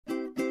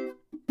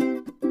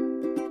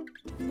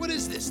What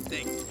is this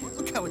thing?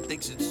 Look how it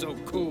thinks it's so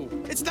cool.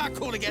 It's not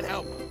cool to get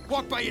help.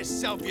 Walk by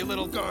yourself, you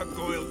little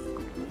gargoyle.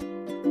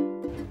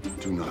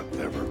 Do not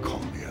ever call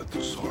me a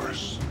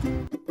thesaurus.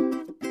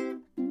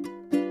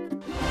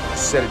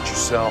 Said it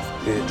yourself,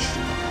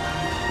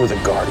 bitch. We're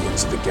the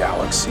Guardians of the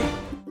Galaxy.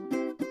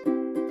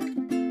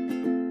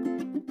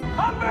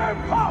 I'm Mary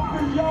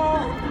Poppins,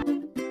 y'all!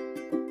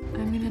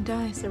 I'm gonna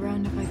die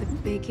surrounded by the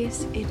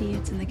biggest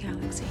idiots in the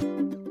galaxy.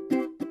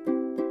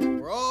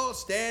 We're all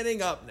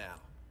standing up now.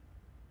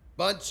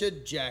 Bunch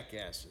of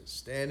jackasses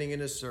standing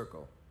in a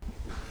circle.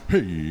 Hey,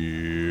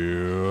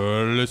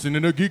 you're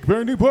listening to Geek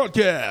Parenting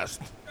Podcast.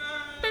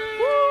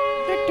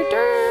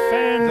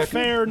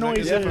 Fanfare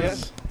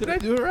noises. Did I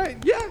do it right?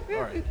 Yeah.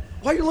 All right.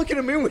 Why are you looking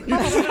at me when you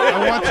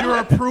I want your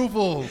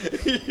approval.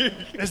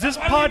 Is this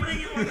Black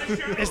guy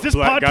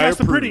podcast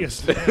the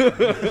prettiest?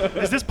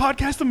 Is this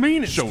podcast the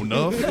meanest? Show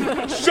enough.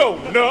 Show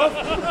enough.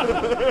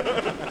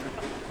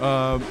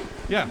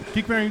 Yeah,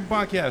 Geek Parenting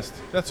Podcast.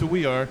 That's who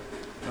we are.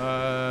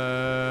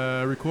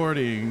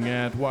 Recording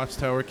at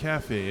Watchtower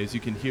Cafe, as you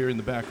can hear in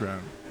the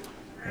background.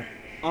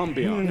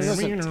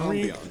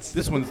 Ambiance.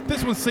 This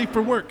one's safe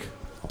for work.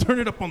 Turn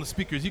it up on the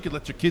speakers. You can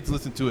let your kids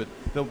listen to it.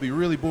 They'll be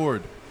really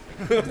bored.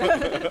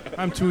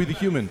 I'm Tui the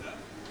Human.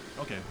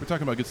 Okay, we're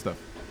talking about good stuff.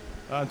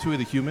 I'm Tui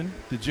the Human,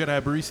 the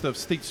Jedi barista of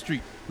State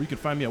Street, where you can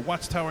find me at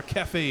Watchtower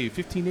Cafe,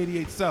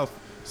 1588 South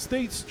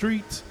State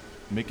Street,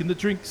 making the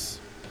drinks,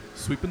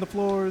 sweeping the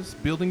floors,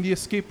 building the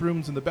escape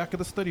rooms in the back of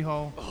the study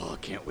hall. Oh,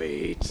 can't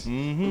wait.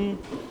 Mm-hmm.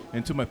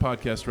 And to my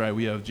podcast right,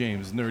 we have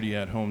James, Nerdy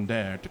at Home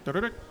Dad.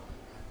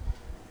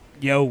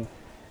 Yo,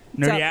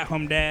 Nerdy at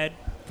Home Dad.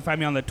 You can find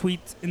me on the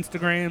tweets,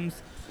 Instagrams.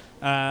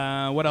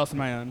 What else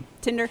am I on?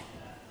 Tinder.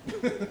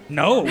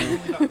 No.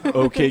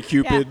 Okay,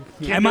 Cupid.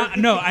 Yeah. I'm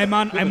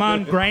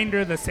on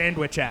Grindr, the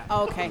sandwich app.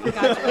 Oh, okay,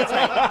 gotcha. That's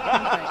right.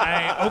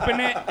 I open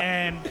it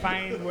and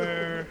find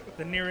where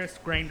the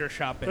nearest Grindr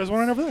shop is. There's one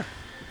right over there.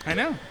 I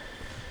know.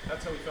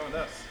 That's how we found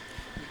us.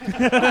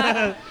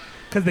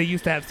 Because they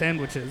used to have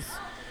sandwiches.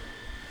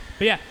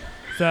 But yeah,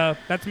 so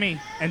that's me.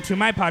 And to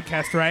my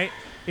podcast, right,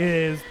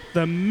 is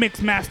the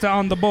Mix Master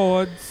on the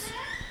boards.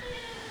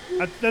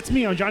 That's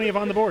me on Johnny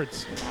on the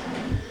boards.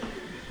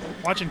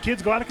 Watching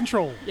kids go out of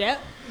control.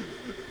 Yep.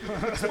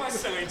 That's my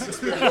science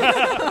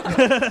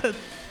experience.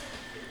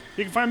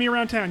 You can find me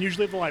around town,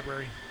 usually at the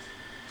library.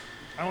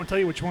 I won't tell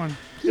you which one.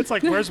 It's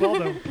like, where's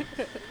Waldo?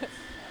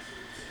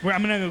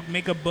 I'm going to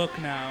make a book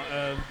now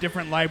of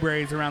different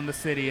libraries around the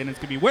city, and it's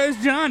going to be, where's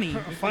Johnny?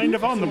 Find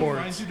on the boards.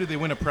 Reminds you, do they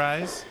win a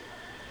prize?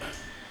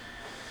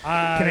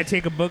 Can I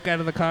take a book out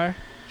of the car?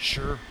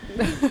 Sure.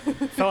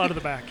 Fell out of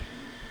the back.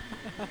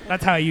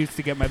 That's how I used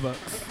to get my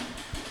books.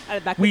 Out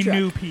of the back of We the truck.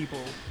 knew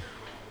people.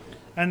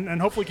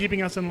 And hopefully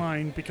keeping us in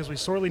line because we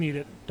sorely need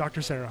it,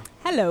 Dr. Sarah.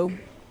 Hello.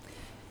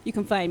 You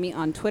can find me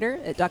on Twitter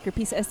at Dr.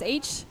 Peace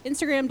SH,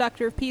 Instagram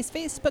Dr. of Peace,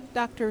 Facebook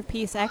Dr. of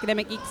Peace,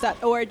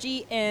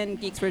 academicgeeks.org, and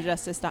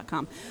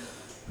geeksforjustice.com.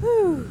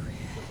 Whew.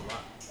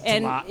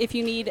 And if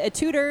you need a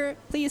tutor,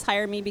 please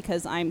hire me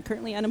because I'm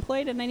currently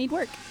unemployed and I need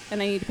work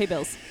and I need to pay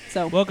bills.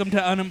 So Welcome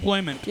to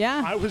unemployment.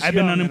 yeah, I've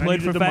been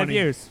unemployed for 5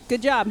 years.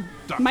 good job.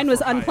 Mine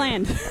was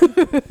unplanned.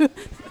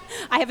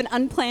 I have an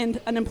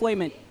unplanned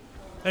unemployment.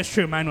 That's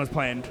true. Mine was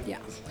planned. Yeah.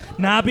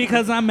 Not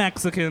because I'm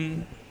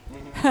Mexican.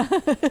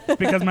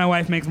 Because my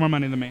wife makes more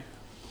money than me.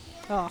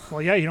 Oh,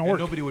 Well, yeah, you don't And work.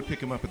 nobody would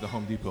pick him up at the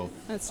Home Depot.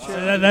 that's true.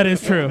 That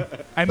is true.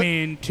 I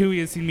mean, Tui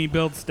has seen me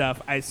build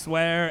stuff, I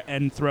swear,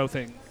 and throw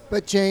things.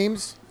 But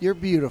James, you're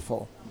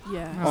beautiful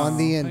Yeah. on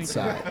the thank you.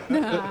 inside.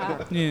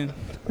 Yeah.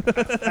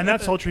 And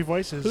that sultry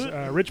voice is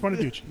Rich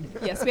Bonaducci.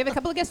 Yes, we have a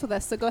couple of guests with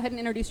us, so go ahead and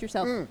introduce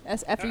yourself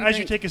after you As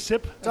you drink. take a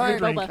sip of Sorry, your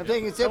drink. Boba. I'm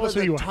taking a sip Tell of us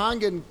who the you are.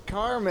 Tongan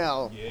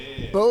caramel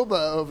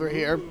boba over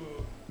here.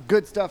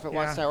 Good stuff at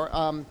Yeah. Watchtower.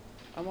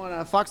 I'm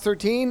on Fox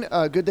 13,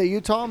 Good Day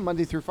Utah,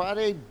 Monday through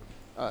Friday,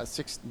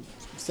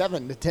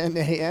 7 to 10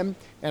 a.m.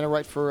 And I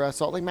write for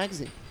Salt Lake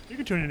Magazine. You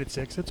can tune in at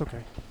 6. It's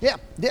okay. Yeah,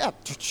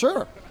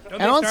 sure.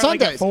 Don't And they on start,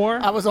 like, at Sundays. 4?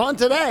 I was on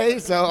today,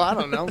 so I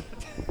don't know.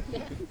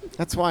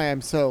 That's why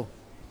I'm so...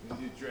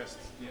 You dressed,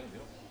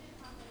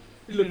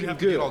 You're looking have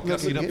to get good. all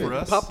gussied up for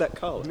us. Pop that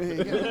collar.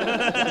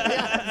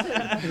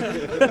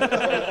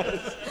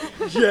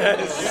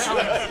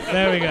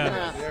 There we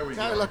go.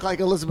 I look like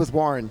Elizabeth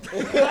Warren.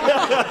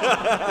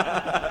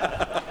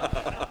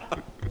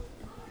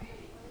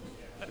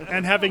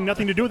 And having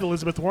nothing to do with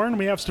Elizabeth Warren,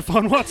 we have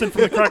Stefan Watson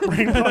from the Crack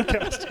Brain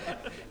Podcast.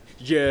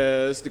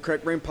 Yes, the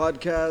Crack Brain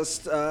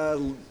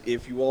Podcast.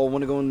 If you all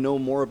want to go know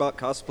more about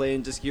cosplay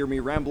and just hear me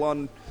ramble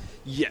on,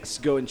 yes,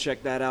 go and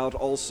check that out.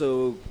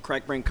 Also,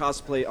 Crack Brain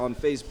Cosplay on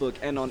Facebook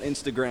and on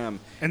Instagram.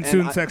 And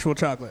soon sexual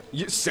chocolate.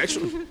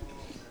 Sexual...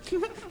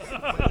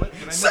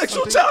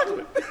 Sexual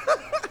chocolate!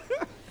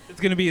 It's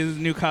going to be his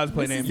new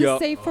cosplay name. This is a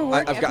safe for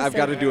work I've got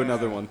to episode. do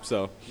another one,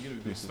 so... You're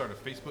going to start a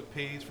Facebook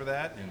page for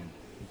that? And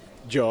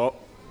Yo.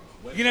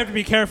 You're going to have to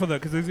be careful, though,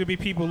 because there's going to be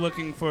people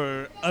looking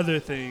for other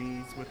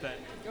things with that.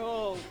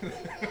 Oh.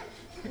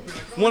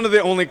 One of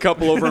the only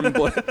couple over in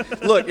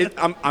Look,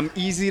 I'm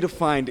easy to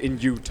find in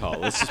Utah.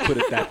 Let's just put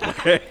it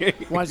that way.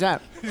 Why's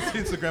that? His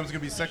Instagram's gonna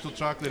be sexual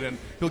chocolate, and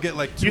he'll get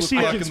like 2 You see,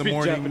 I o'clock can in the speak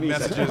morning Japanese.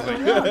 messages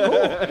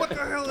like, "What the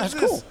hell is That's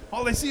this? cool.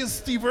 All I see is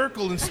Steve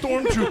Urkel and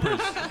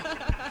stormtroopers."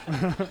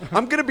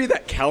 I'm gonna be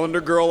that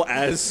calendar girl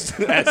as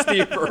Steve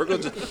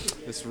Urkel.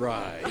 That's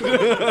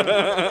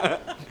right.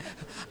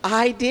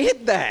 I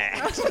did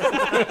that.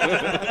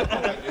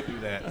 Do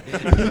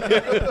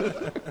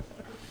that.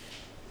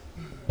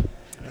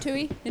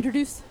 Tui,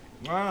 introduce.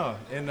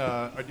 And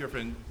our dear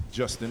friend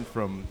Justin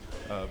from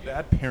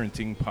Bad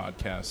Parenting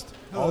Podcast,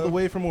 all the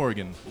way from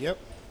Oregon, Yep.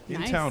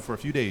 in Nice. town for a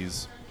few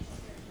days.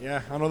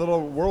 Yeah, on a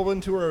little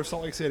whirlwind tour of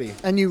Salt Lake City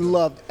And you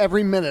loved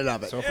every minute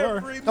of it. so far.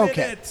 Every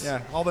Okay. minute. Yeah,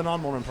 all the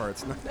non-Mormon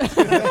parts.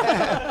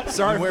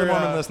 Sorry for Where, the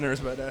Mormon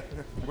listeners, but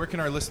Where can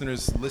our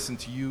listeners listen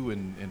to you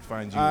and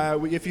find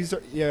you? if you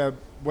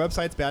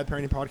website's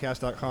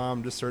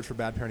badparentingpodcast.com. Just search for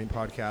Bad Parenting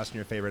Podcast in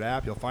your favorite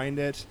app. You'll find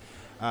it.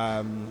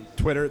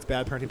 Twitter, it's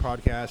Bad Parenting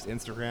Podcast.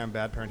 Instagram,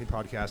 Bad Parenting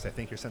Podcast. I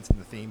think you're sensing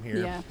the theme here.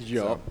 Yeah.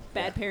 Yup.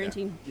 Bad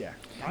parenting. Yeah.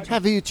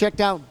 Have you checked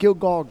out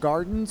Gilgal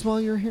Gardens while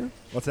you're here?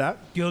 What's that?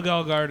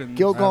 Gilgal Gardens.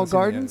 Gilgal seen it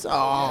Gardens? yet.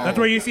 Oh. That's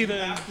where you see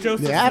the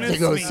Joseph You have to Smith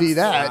go Sphinx. see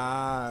that.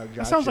 Gotcha.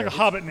 That sounds like a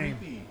Hobbit name.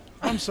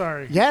 I'm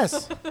sorry.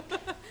 Yes.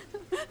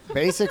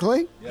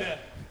 Basically.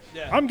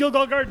 I'm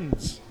Gilgal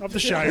Gardens of the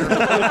Shire.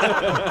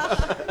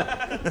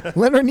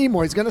 Leonard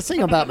Nimoy's going to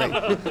sing about me.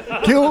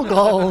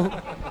 Gilgal.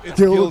 It's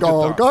Gilgal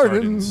Gilgadoc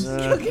Gardens.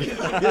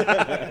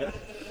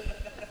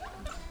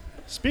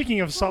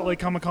 Speaking of Salt Lake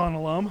Comic Con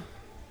alum,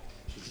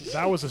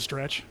 that was a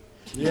stretch.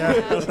 Yeah.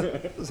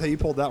 That's how you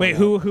pulled that Wait,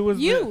 one. who was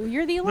You,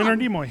 you're the alum. Leonard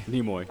Nimoy.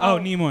 Nimoy. Oh,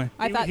 Nimoy.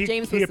 I thought he,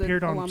 James he was the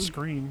appeared on alum.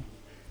 screen.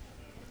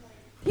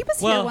 He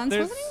was Well, here once,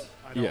 there's- wasn't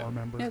I don't Yeah.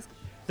 remember. he? Yes.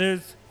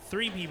 There's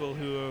 3 people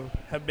who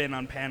have been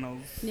on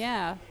panels.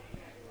 Yeah.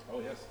 Oh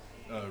yes.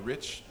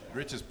 Rich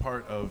is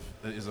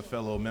is a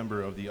fellow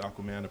member of the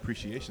Aquaman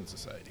Appreciation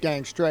Society.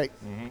 Gang straight.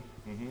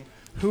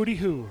 Hootie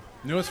Who.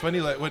 You know what's funny?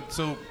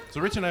 So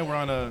Rich and I were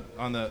on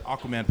the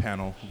Aquaman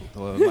panel, the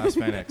last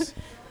Fan X,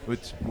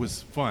 which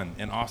was fun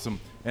and awesome.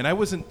 And I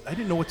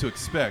didn't know what to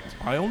expect.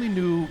 I only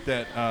knew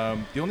that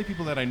the only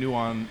people that I knew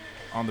on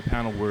the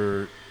panel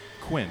were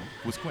Quinn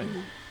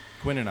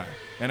and I.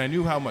 And I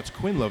knew how much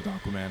Quinn loved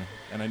Aquaman,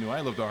 and I knew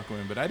I loved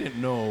Aquaman, but I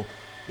didn't know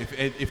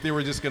if they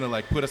were just gonna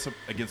like put us up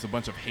against a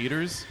bunch of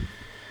haters.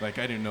 Like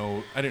I didn't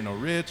know Rich. I didn't know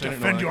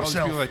Defend like, all these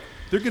yourself. people, like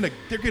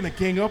they're gonna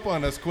gang up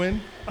on us,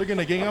 Quinn. They're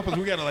gonna gang up on us.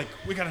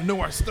 We gotta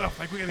know our stuff.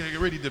 Like we gotta get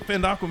ready to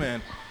defend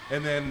Aquaman.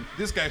 And then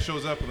this guy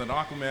shows up with an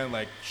Aquaman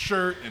like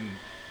shirt and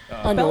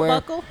Underwear.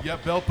 Belt buckle.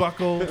 belt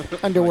buckle,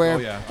 Underwear.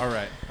 Like, oh yeah, all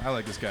right. I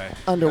like this guy.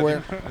 Underwear.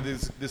 I think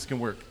this can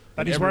work.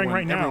 That And he's wearing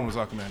right now. Everyone was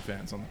Aquaman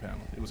fans on the panel.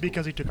 It was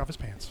Because he took off his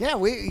pants. Yeah,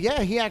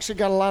 he actually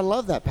got a lot of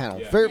love that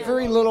panel.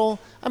 Very little.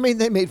 I mean,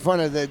 they made fun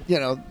of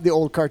the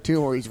old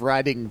cartoon where he's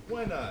riding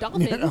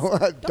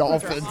Dolphins.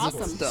 dolphins are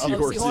awesome. and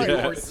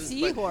stuff.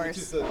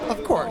 Seahorse.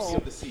 Of course.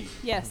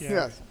 Yes.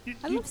 Yes.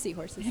 I love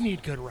seahorses. You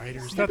need good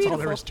writers. They're That's all beautiful.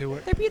 there is to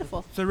it. They're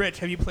beautiful. So, Rich,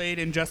 have you played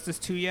Injustice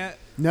 2 yet?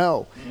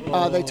 No,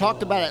 they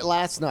talked about it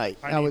last night.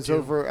 I I need was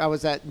to. I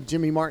was at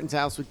Jimmy Martin's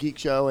house with Geek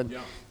Show,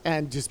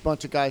 and just a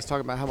bunch of guys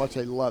talking about how much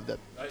they loved it.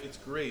 It's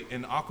great,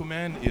 and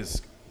Aquaman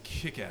is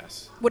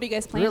kick-ass. What are you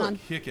guys playing Really? on?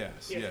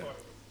 Kick-ass, yeah.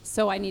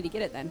 So I need to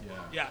get it then.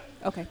 Yeah.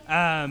 Okay.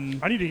 I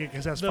need to get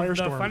because that's The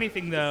Firestorm. funny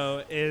thing,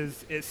 though,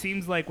 is it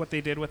seems like what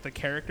they did with the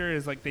character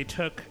is like they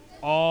took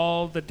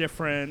all the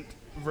different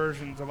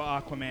versions of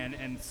Aquaman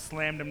and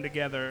slammed them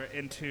together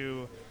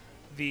into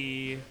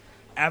the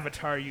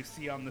avatar you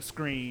see on the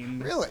screen.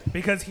 Really?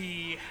 Because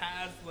he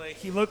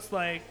looks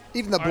like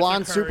Even the Arthur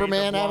blonde Curry,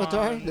 Superman the blonde-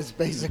 avatar. That's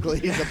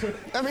basically.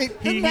 I mean,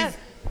 He's-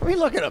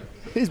 look at him.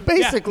 He's Yeah,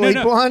 basically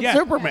blonde yeah.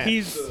 Superman.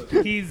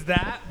 He's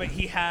that, but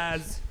he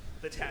has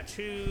the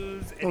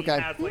tattoos and Okay.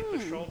 he has like the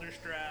shoulder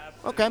straps.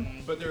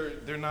 Okay. But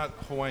they're not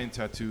Hawaiian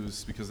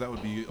tattoos because that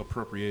would be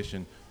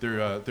appropriation.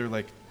 They're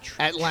like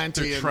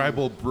Atlantean. They're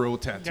tribal bro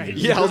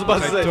tattoos. Yeah, I was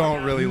about to say. I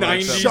don't really like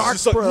 90s, them.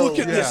 just like, look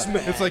at Yeah, this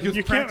man. it's like it's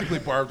You can't- practically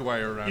barbed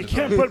wire around You his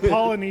can't arm. put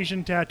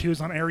Polynesian tattoos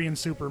on Aryan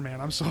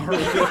Superman. I'm sorry.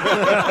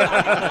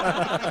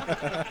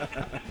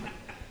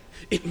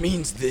 It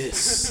means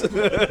this.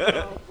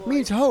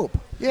 means hope.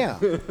 Yeah,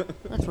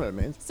 that's what it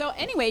means. So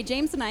anyway,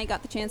 James and I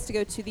got the chance to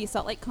go to the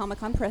Salt Lake Comic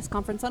Con press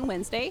conference on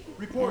Wednesday.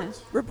 Report.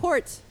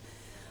 Report.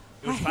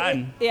 It was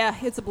fun. Yeah,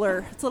 it's a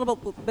blur. It's a little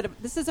bit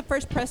of, this is the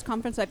first press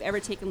conference I've ever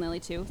taken Lily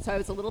to, so I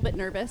was a little bit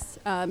nervous.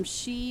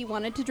 She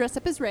wanted to dress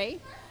up as Rey,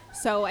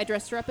 so I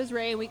dressed her up as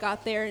Rey, and we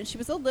got there, and she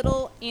was a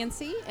little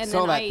antsy. And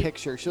Saw then that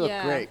picture. She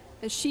looked great.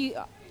 She,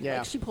 Yeah.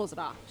 like, she pulls it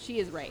off. She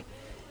is Rey.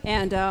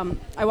 And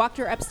I walked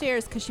her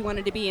upstairs because she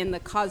wanted to be in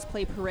the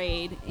cosplay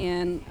parade,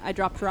 and I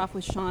dropped her off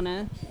with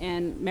Shauna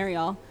and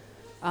Marielle.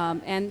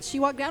 And she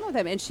walked down with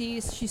them, and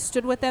she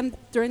stood with them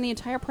during the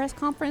entire press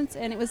conference,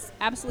 and it was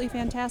absolutely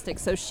fantastic.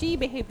 So she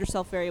behaved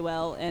herself very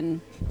well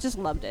and just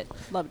loved it.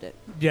 Loved it.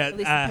 Yeah, At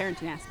least the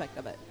parenting aspect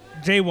of it.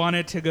 Jay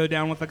wanted to go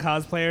down with the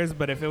cosplayers,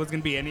 but if it was going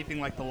to be anything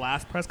like the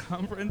last press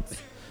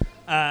conference,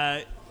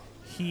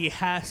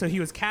 he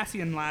was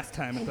Cassian last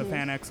time at the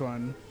Fan X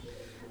one,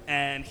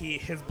 and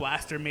his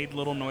blaster made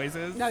little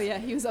noises. Oh yeah,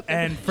 he was up there.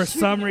 And for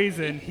some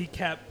reason, he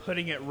kept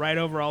putting it right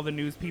over all the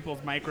news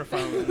people's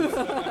microphones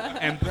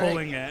and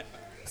pulling it.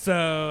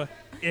 So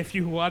if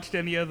you watched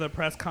any of the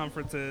press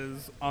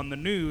conferences on the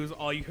news,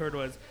 all you heard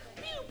was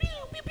pew, pew,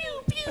 pew,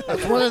 pew, pew.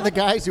 That's one of the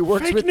guys who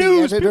works Fake with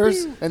news, the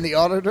editors pew, pew. and the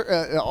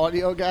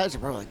audio guys.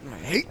 And we're like,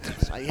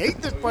 I hate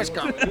this press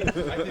conference.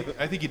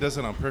 I think he does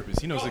it on purpose.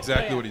 He knows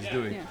exactly what he's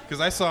doing. Yeah. Because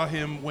I saw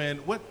him when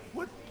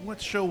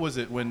what show was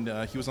it when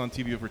he was on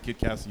TV over Kid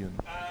Cassian?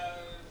 That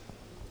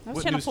was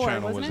What Channel news 4,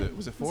 channel wasn't was it? it?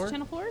 Was it 4?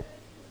 Channel 4?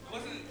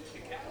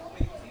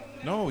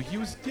 No, he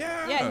was.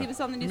 Yeah. Yeah, he was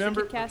on the news for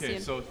Remember? Kid Cassian. Okay,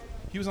 so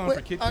he was on Wait,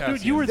 for Kid dude,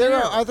 Cassian. you were There there.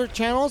 are other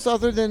channels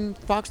other than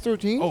Fox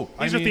 13? Oh,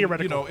 These are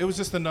theoretical. You know, it was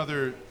just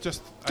another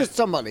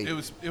somebody. It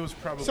was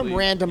probably Some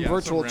random yeah,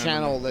 virtual some random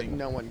channel that thing.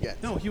 no one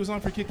gets. No, he was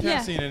on for Kid Yeah.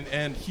 Cassian,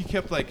 and he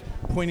kept like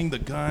pointing the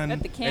gun At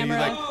the and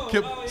camera. he like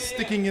kept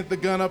sticking the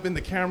gun up in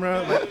the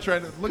camera, like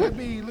trying to look at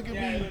me.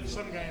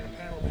 Some guy in a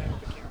panel man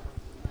with the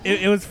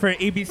camera. It was for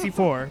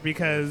ABC4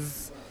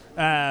 because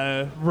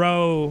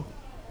Ro,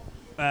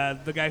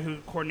 the guy who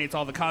coordinates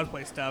all the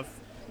cosplay stuff,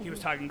 he was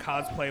talking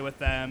cosplay with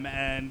them,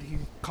 and he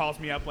calls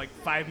me up like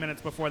 5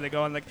 minutes before they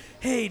go and like,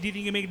 hey, do you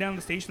think you can make it down to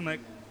the station? I'm like,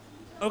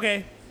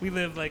 okay, we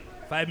live like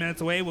 5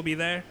 minutes away, we'll be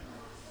there.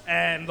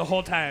 And the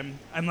whole time,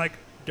 I'm like,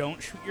 don't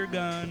shoot your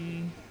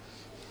gun.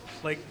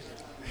 Like,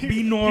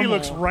 be normal. He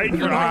looks right in in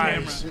your front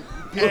eyes. of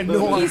the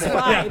camera. And He's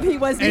fine. He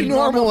was Be being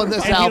normal in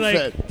this and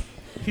outfit.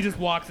 he just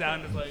walks out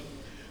and is like,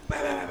 bah,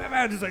 bah, bah,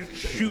 bah, just like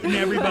shooting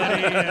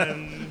everybody,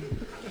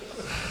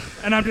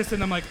 and I'm just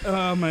sitting. I'm like,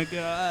 oh my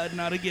god,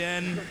 not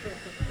again.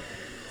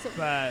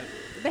 But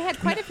They had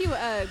quite a few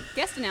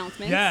guest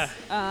announcements. Yeah.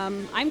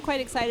 I'm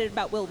quite excited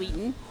about Will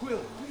Wheaton.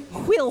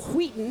 Will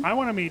Wheaton. I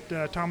want to meet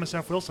Thomas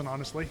F. Wilson,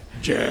 honestly.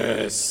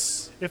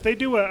 Yes. If they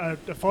do a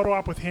photo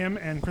op with him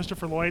and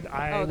Christopher Lloyd,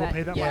 I will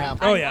pay that yeah.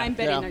 money. I'm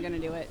betting Yeah. they're going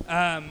to do it.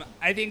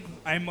 I think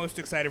I'm most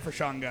excited for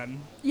Sean Gunn,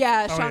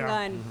 Yeah, Oh, Sean yeah.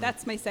 Gunn.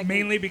 That's my second.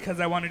 mainly because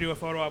I want to do a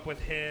photo op with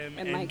him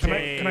And and Mike.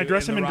 Jay. Can I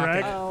dress him the in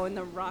drag? Rocket. Oh, and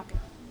The Rock.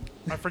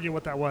 I forget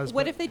what that was.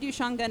 What but if they do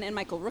Sean Gunn and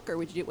Michael Rooker?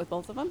 Would you do it with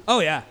both of them?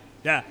 Oh yeah,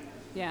 yeah.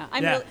 Yeah.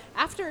 Yeah.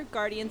 After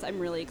Guardians, I'm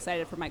really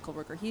excited for Michael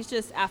Rooker. He's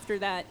just after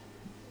that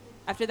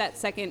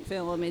second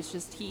film, it's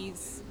just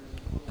he's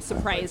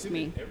surprised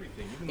me.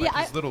 Everything, even Yeah,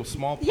 like his little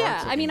small parts. Yeah,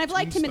 like I mean, in I've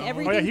liked him in Tombstone.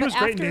 everything. Oh, yeah, he but was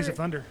great in after, Days of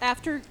Thunder.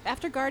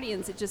 After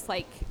Guardians, it just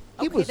like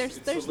He okay, was-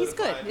 he's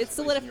good. It's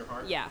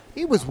solidified. Yeah.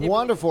 He was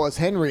wonderful as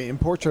Henry in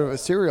Portrait of a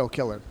Serial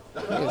Killer.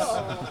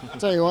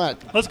 Tell you what.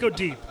 Let's go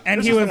deep. And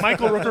This he is the was-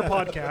 Michael Rooker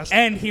podcast.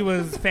 And he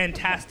was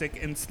fantastic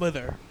in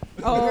Slither.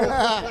 Oh,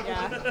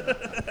 yeah.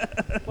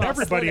 Well,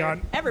 Everybody Slither.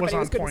 on- Everybody was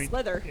was on good point. in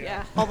Slither. Yeah.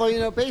 Yeah. Although, you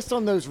know, based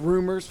on those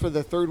rumors for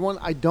the third one,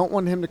 I don't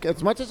want him to,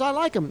 as much as I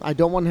like him, I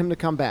don't want him to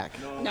come back.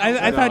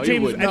 I thought he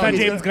James. wouldn't. I thought No, he's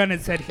James Gunn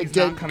had said he's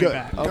Good, not coming good.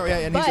 back. Oh yeah,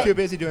 and he's But- too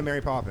busy doing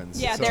Mary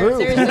Poppins. Yeah, so. True.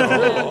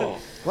 there's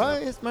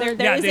What is my... There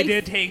Yeah, is they a-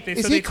 did take.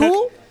 Is so he they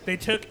cool? Took, they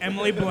took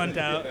Emily Blunt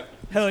out.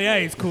 Hell yeah,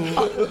 he's cool.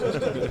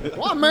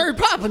 Well, I'm Mary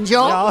Poppins,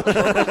 y'all.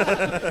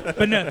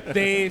 But no,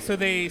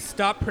 they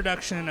stopped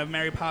production of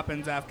Mary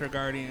Poppins after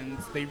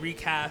Guardians. They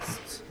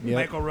recast Yep.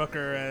 Michael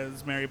Rooker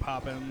as Mary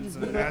Poppins.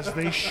 And As they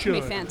It'd be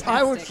should. fantastic.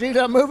 I would see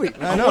that movie.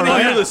 I know, I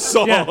right? hear the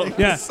song. yeah,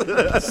 yeah.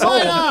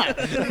 Why not?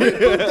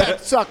 Reboot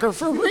that sucker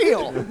for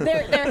real.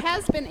 There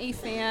has been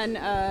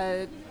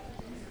a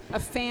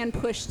fan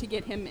push to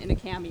get him in a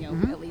cameo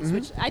at least,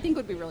 which I think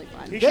would be really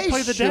fun. He should They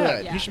play the should.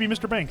 dad. Yeah. He should be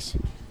Mr. Banks.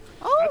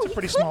 Oh, That's a he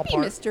pretty could small be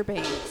part. Mr.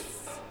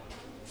 Banks.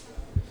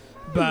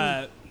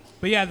 But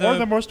yeah, Or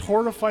the most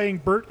horrifying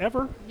Bert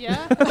ever.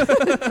 Yeah.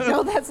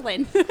 No, that's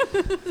Lynn.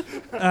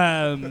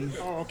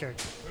 Oh, okay.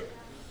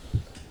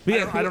 but I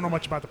yeah, don't know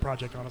much about the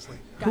project, honestly.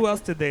 who else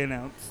did they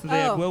announce? They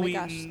had Oh Will my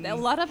gosh, Wheaton, a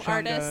lot of Sean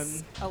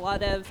artists, Gunn. a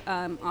lot of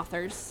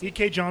authors.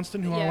 E.K.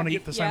 Johnston, who I want to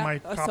get to sign my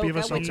copy of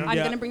which Ahsoka. I'm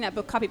Yeah. going to bring that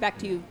book copy back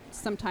to you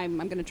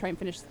sometime. I'm going to try and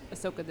finish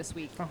Ahsoka this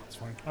week. Oh, it's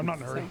fine. I'm not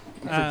in a hurry.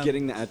 I'm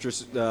forgetting the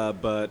actress,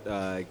 but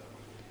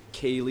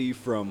Kaylee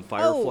from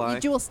Firefly. Oh,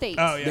 Jewel States.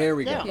 Oh yeah. There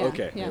we go. Yeah,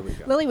 Okay, yeah. there we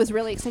go. Lily was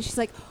really excited. She's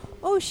like,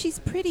 "Oh, she's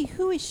pretty.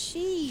 Who is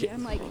she?"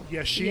 I'm like,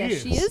 Yes, she "Yeah,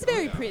 is." she is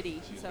very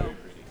pretty." So,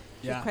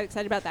 Yeah. I'm quite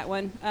excited about that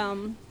one.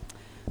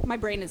 My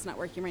brain is not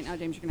working right now,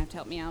 James. You're gonna have to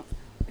help me out.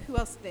 Who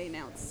else did they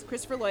announce?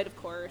 Christopher Lloyd, of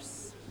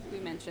course. We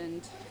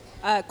mentioned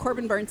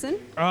Corbin Burnson.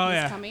 Oh, is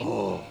yeah.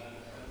 coming.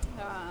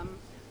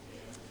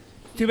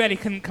 Too bad he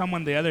couldn't come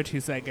when the other two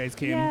side guys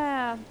came.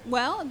 Yeah.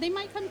 Well, they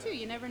might come too.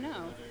 You never know.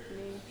 I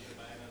mean,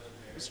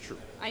 It's true.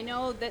 I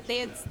know that they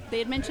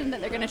had mentioned that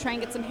they're going to try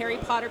and get some Harry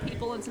Potter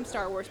people and some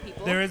Star Wars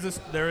people. There is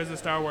a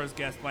Star Wars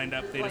guest lined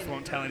up. They just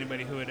won't tell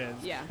anybody who it is.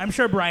 Yeah. I'm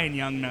sure Brian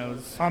Young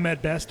knows.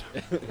 Ahmed Best.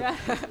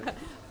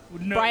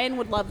 No, Brian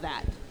would love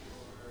that.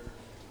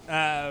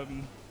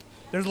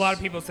 There's a lot of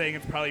people saying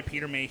it's probably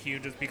Peter Mayhew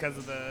just because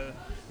of the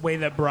way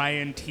that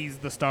Brian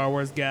teased the Star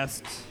Wars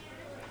guest.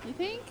 You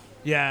think?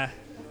 Yeah.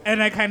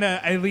 And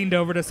I leaned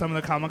over to some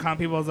of the Comic-Con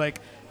people. I was like,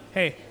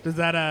 hey, does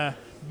that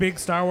big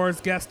Star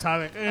Wars guest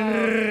topic,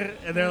 and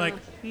they're like,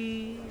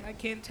 I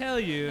can't tell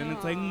you, and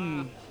it's like,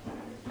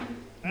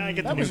 I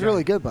get That the was new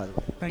really guy. good, by the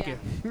way. thank you.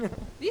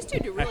 These two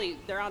do really,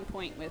 they're on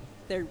point with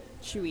their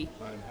Chewie.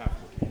 I'm half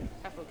Wookiee.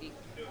 Half Wookiee.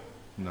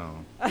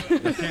 No.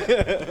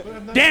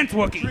 Dance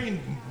Wookiee. Trained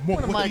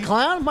What, am I a Wookiee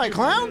clown? Am I a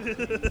clown?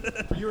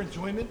 for your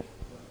enjoyment.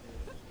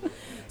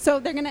 So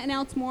they're going to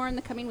announce more in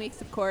the coming weeks,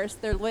 of course.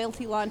 Their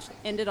loyalty launch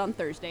ended on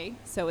Thursday,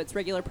 so it's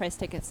regular price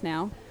tickets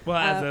now. Well,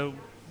 as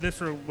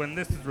of when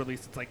this is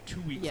released, it's like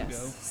 2 weeks Yes.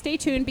 ago. Stay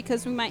tuned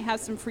because we might have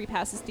some free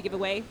passes to give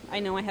away. I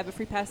know I have a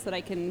free pass that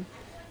I can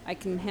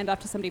hand off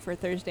to somebody for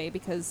Thursday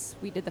because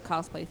we did the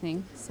cosplay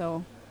thing.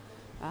 So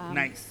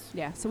Nice.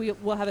 Yeah, so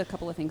we'll have a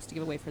couple of things to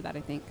give away for that,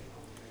 I think.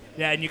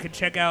 Yeah, and you can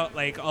check out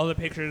like all the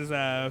pictures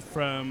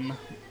from.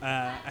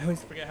 I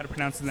always forget how to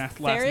pronounce his last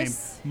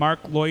Ferris? name.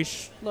 Mark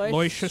Leuchter.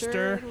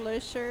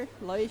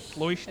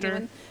 Leuchter.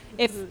 Anyone?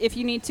 If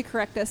you need to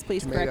correct us,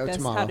 please Tomato, correct us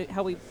tomato.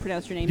 how we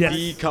pronounce your name. Yes.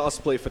 The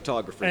cosplay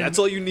photographer. And- That's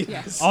all you need.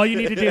 Yes. All you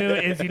need to do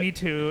is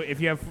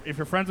if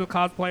you're friends with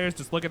cosplayers,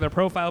 just look at their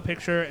profile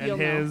picture and You'll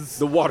know.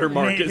 The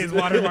watermark is his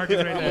watermark is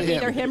right there.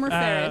 Either him or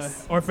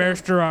Ferris. Or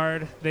Ferris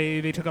Gerard.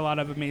 They took a lot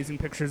of amazing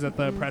pictures at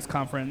the press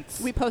conference.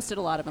 We posted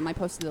a lot of them. I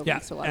posted the Yeah,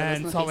 links to a lot of those on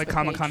and the Salt Lake Facebook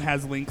Comic Con page.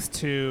 has links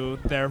to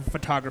their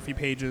photography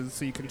pages,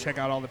 so you can check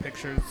out all the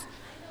pictures.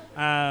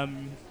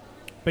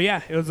 But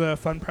yeah, it was a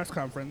fun press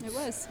conference. It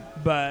was.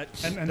 But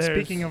And there's-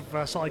 speaking of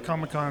Salt Lake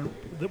Comic Con,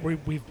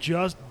 we've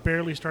just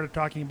barely started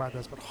talking about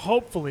this, but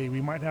hopefully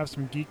we might have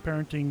some Geek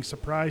Parenting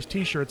surprise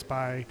T-shirts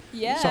by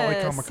Salt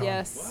Lake Comic Con.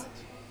 Yes.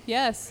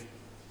 Yes.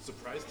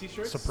 Surprise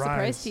T-shirts.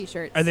 Surprise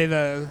T-shirts. Are they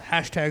the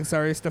hashtag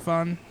Sorry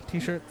Stefan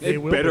T-shirts? They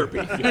better be.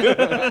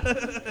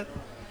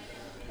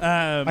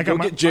 I Go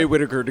got get Jay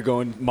Whittaker to go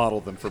and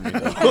model them for me.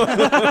 Though.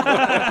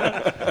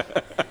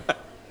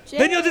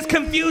 Then you'll just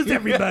confuse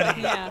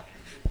everybody. Yeah.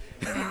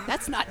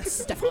 That's not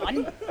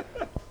Stefan.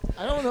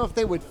 I don't know if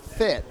they would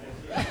fit.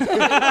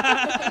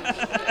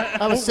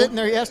 I was sitting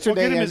there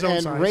yesterday, get him his own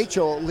and size.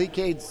 Rachel, Lee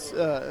Cade's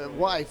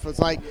wife, was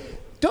like,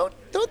 "Don't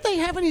they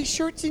have any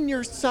shirts in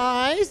your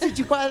size? Did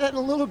you buy that in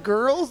the little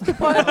girls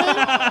department?"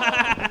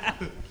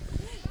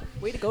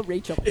 Way to go,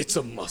 Rachel. It's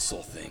a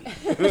muscle thing.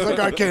 I was like,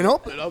 "I can't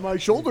help it. My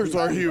shoulders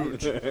are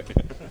huge."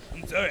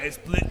 I'm sorry, I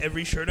split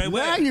every shirt I Now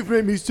wear. you've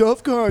made me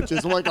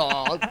self-conscious. I'm like,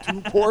 "Oh,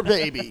 too poor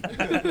baby.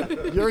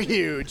 You're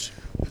huge."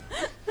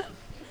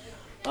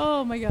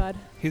 Oh my God.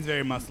 He's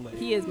very muscly.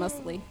 He is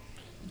muscly.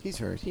 He's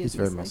very He is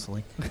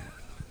muscly.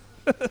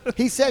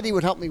 He said he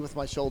would help me with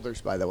my shoulders,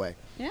 by the way.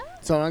 Yeah.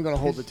 So I'm going to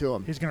hold it to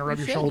him. He's going to rub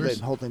You your should. shoulders.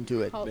 Hold him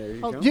to it. Hold- There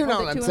you hold- go. You know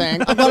hold what it I'm to saying.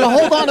 him. I'm going to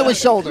hold on to his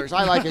shoulders.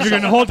 I like his You're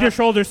going to shoulders. hold your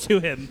shoulders to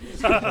him.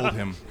 Hold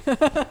him.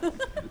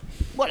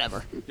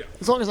 Whatever.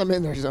 As long as I'm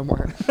in there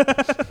somewhere.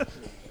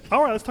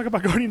 All right, let's talk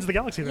about Guardians of the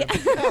Galaxy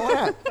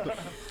then.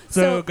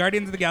 So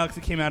Guardians of the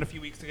Galaxy came out a few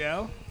weeks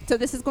ago. So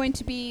this is going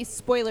to be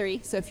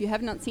spoilery. So if you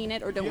have not seen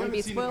it or If don't you want to be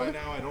haven't seen it by spoiled,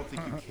 now, I don't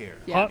think you care.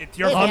 yeah, It's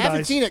your Hey, if you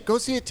haven't Hondas. seen it, go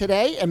see it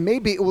today, and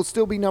maybe it will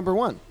still be number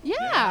one.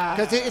 yeah,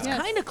 Because it's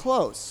Yes. kind of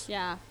close.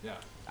 Yeah.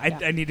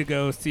 I need to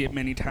go see it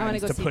many wanna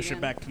times go to see it push it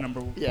again. back to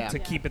number Yeah. to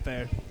keep it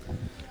there.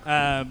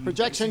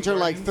 Projections are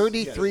like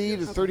 33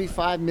 to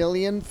 35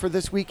 million for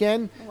this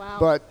weekend, Wow.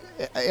 but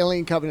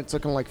Alien Covenant's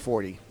looking like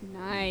 40.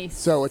 Nice.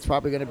 So it's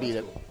probably going to beat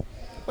it.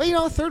 Well, you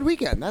know, third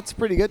weekend. That's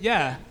pretty good.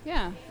 Yeah.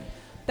 Yeah.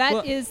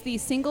 That is Well- the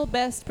single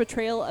best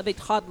portrayal of a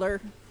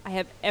toddler I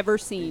have ever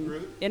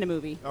seen in a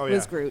movie. Oh,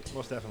 was yeah. Groot.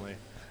 Most definitely.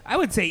 I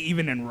would say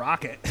even in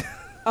Rocket.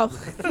 Oh.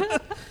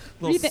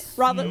 Little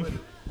Robin.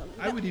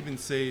 I would even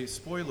say,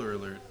 spoiler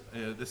alert,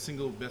 the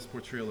single best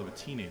portrayal of a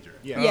teenager.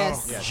 Yeah.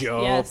 Yes.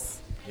 Yeah.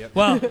 Yes.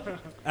 Well,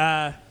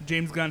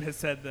 James Gunn has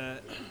said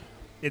that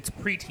it's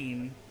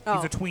preteen.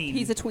 He's a tween.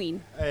 He's a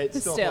tween. It's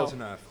still close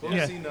enough. Close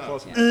Yeah. enough.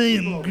 Close enough. I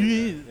am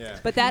Groot. Yeah.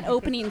 But that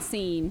opening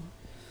scene,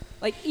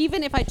 like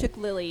even if I took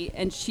Lily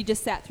and she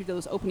just sat through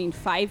those opening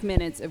 5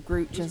 minutes of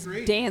Groot just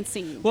great.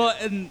 dancing. Well,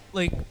 and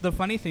like the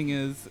funny thing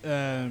is,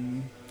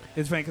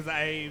 it's funny because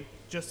I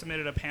just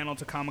submitted a panel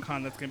to Comic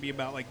Con that's going to be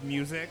about like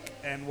music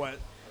and what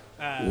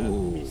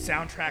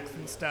soundtracks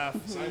and stuff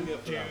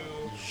do,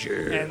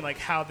 and like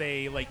how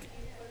they like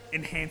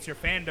enhance your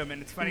fandom.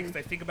 And it's funny because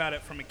I think about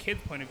it from a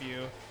kid's point of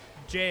view.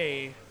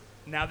 Jay,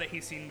 now that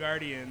he's seen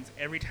Guardians,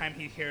 every time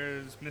he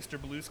hears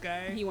Mr. Blue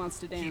Sky, He wants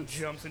to dance.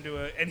 He jumps into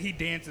it, and he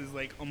dances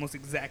like almost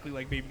exactly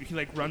like Baby. He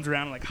like runs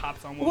around and like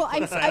hops on one Well,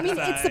 foot side I to mean,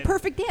 it's the side.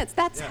 perfect dance.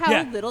 That's how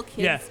Yeah. little kids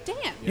Yeah.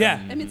 dance.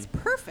 Yeah. I mean, it's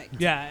perfect.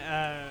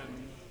 Yeah,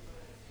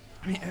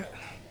 I mean,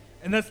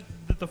 and that's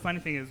the funny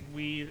thing is,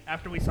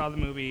 after we saw the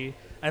movie,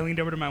 I leaned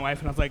over to my wife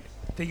and I was like,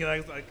 thinking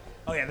like,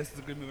 oh yeah, this is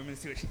a good movie. I'm gonna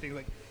see what she thinks.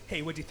 Like,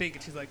 hey, what'd you think?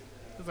 And she's like,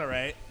 it's all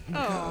right.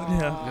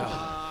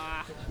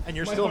 Yeah. And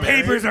you're still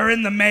married? Papers are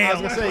in the mail.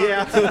 I was gonna say,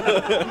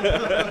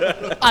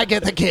 yeah. I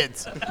get the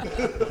kids.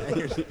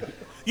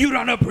 You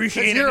don't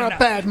appreciate it. You're a enough.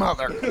 bad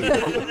mother.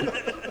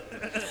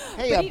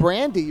 Hey, Hey,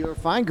 Brandy, you're a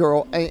fine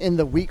girl. In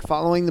the week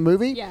following the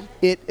movie,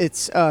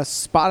 its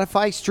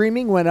Spotify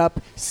streaming went up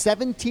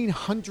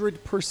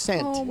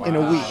 1,700% in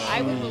a week.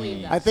 I would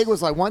believe that. I think it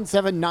was like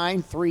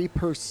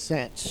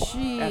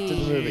 1,793% after the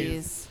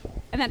movie.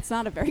 And that's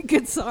not a very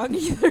good song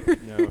either.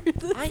 No.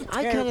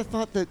 I kind of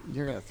thought that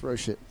you're gonna throw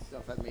stuff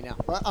at me now.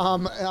 But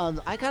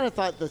I kind of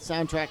thought the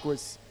soundtrack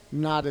was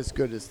not as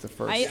good as the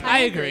first. I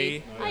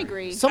agree. I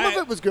agree. Some of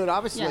it was good,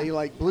 obviously.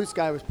 Like Blue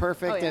Sky was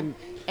perfect,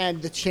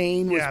 and the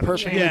chain was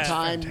perfectly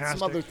timed. And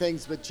some other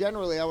things, but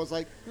generally, I was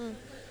like,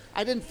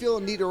 I didn't feel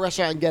a need to rush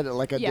out and get it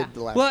like I did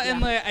the last. Well,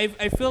 and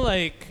like, I feel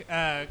like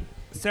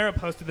Sarah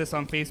posted this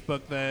on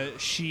Facebook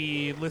that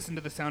she listened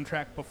to the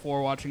soundtrack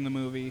before watching the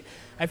movie.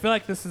 I feel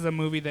like this is a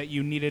movie that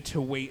you needed to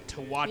wait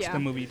to watch the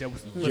movie to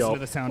listen to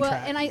the soundtrack. Well,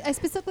 and I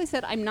specifically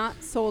said I'm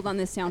not sold on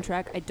this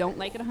soundtrack. I don't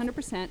like it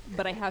 100%,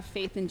 but I have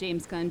faith in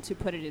James Gunn to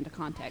put it into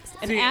context.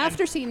 And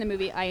after seeing the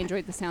movie, I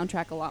enjoyed the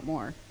soundtrack a lot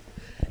more.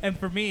 And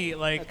for me,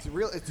 like...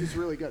 It's just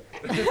really good.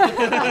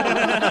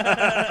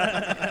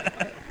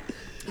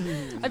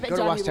 I bet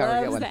Johnny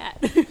loves that.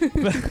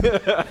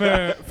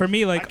 for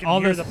me, like I can all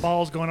hear the the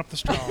balls going up the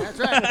straw. That's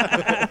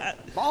right.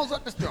 Balls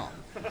up the straw.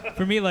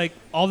 For me, like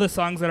all the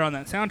songs that are on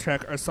that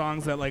soundtrack are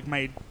songs that like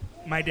my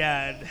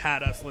dad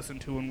had us listen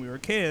to when we were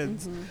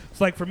kids. Mm-hmm.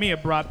 So like for me,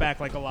 it brought back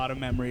like a lot of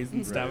memories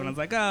and stuff. And I was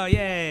like, oh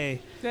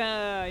yay!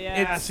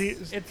 Yeah.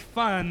 It's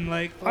fun.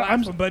 Like,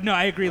 but no,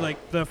 I agree.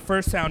 Like the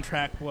first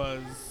soundtrack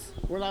was.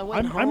 When I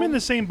went I'm in the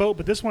same boat,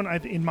 but this one,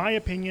 in my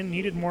opinion,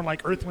 needed more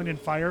like Earth, Wind, and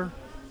Fire.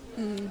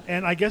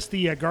 And I guess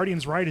the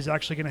Guardian's Ride is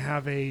actually going to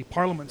have a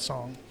Parliament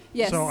song.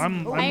 Yes. So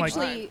I'm like,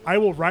 I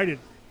will write it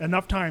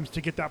enough times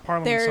to get that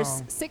Parliament song.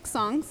 There's 6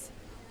 songs.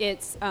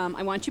 It's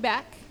I Want You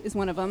Back is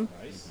one of them.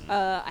 Nice.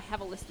 I have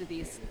a list of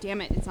these.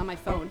 Damn it, it's on my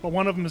phone. But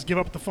one of them is Give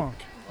Up the Funk,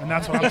 and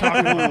that's what I'm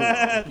talking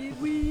about.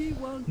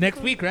 Next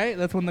week, right?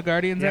 That's when the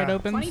Guardian's Ride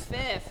opens?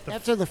 25th.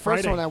 After the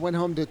first one, I went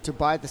home to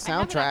buy the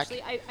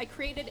soundtrack. I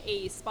created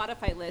a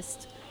Spotify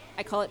list.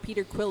 I call it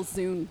Peter Quill's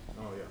Zune.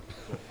 Oh, yeah.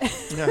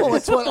 Well,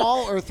 it's what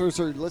all Earthers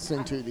are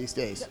listening to these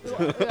days.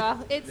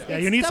 It's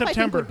you need stuff September. I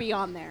think would be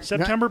on there.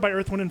 September by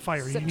Earth, Wind, and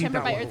Fire.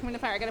 September by Earth, Wind,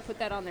 and Fire. I got to put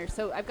that on there.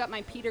 So I've got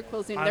my Peter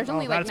Quill Zune. There's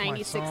only like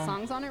 96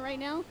 songs on it right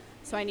now.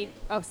 So I need.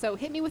 So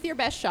Hit Me With Your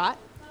Best Shot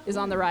is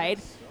on the ride.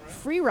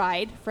 Free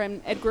Ride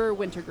from Edgar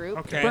Winter Group.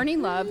 Okay.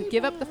 Burning Love,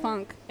 Give Up the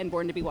Funk, and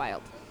Born to Be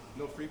Wild.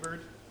 No Freebird?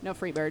 No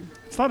Freebird.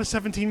 It's not a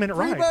 17-minute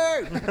ride.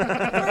 Why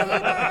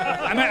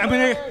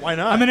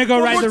not? I'm gonna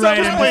go ride the ride.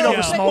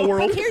 Over Small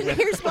World. But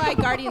here's why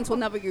Guardians will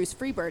never use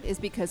Freebird is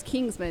because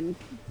Kingsman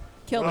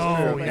killed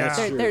Freebird.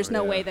 Yeah. There's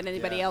no way that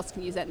anybody else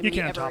can use that in the movie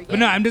ever again. But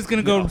no, I'm just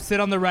gonna go sit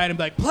on the ride and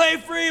be like, play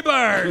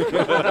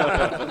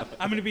Freebird.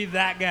 I'm gonna be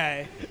that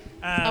guy.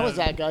 I was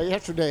that guy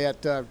yesterday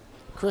at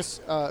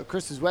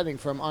Chris's wedding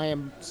from I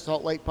Am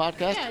Salt Lake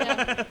podcast.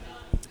 Yeah.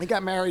 They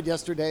got married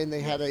yesterday, and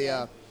they had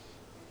a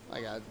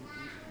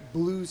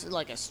blues,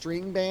 like a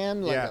string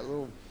band, like a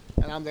little.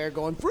 And I'm there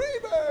going,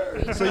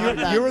 Freebird! So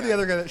you were the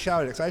other guy that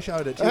shouted it, because I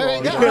shouted it too. There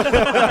you go.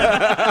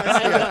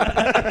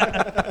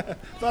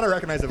 Thought I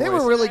recognized the voice. They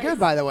were really good,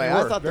 by the way.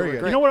 I thought they were very good.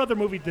 great. You know what other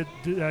movie that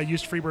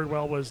used Freebird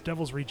well was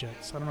Devil's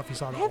Rejects. I don't know if you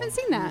saw that. I haven't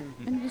seen that.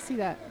 I need to see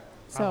that.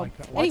 So like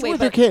that. anyway,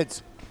 with your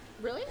kids.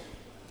 Really?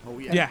 Oh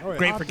yeah. Yeah, Oh, yeah.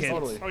 great for kids.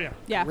 Totally. Oh yeah.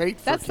 Yeah. Great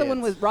for That's the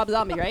one kids. with Rob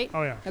Zombie, right?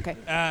 Oh yeah. Okay.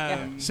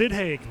 Sid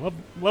Haig.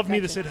 Love me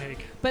the Sid Haig.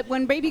 But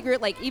when Baby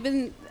Groot, like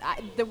even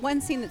the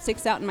one scene that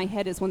sticks out in my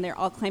head is when they're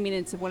all climbing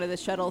into one of the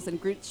shuttles and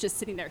Groot's just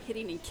sitting there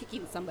hitting and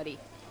kicking somebody.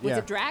 Was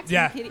it Drax?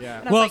 Yeah. Hitting? Yeah.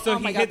 And I was Well, like, so oh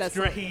my he God, hits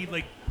that's he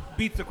like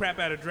beats the crap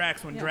out of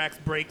Drax when Drax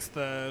breaks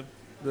the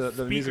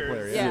music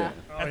player. Yeah.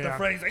 at the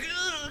front. He's like,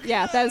 ugh.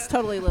 Yeah, that was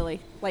totally Lily.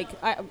 Like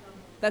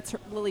that's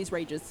Lily's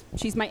rages.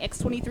 She's my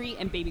X-23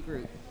 and Baby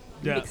Groot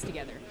mixed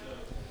together.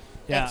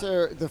 Yeah.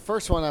 That's the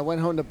first one. I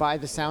went home to buy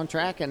the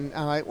soundtrack, and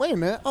I'm like, wait a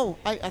minute. Oh,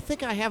 I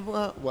think I have.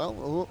 I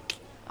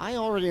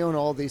already own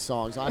all these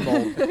songs. I'm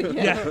old.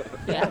 Yeah.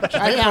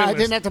 I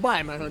didn't have to buy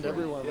them. I owned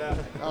every one. Yeah.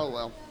 Oh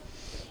well.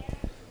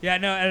 Yeah,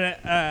 no,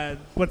 and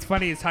what's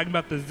funny is talking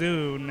about the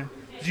Zune.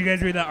 Did you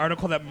guys read that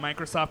article that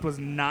Microsoft was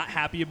not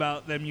happy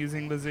about them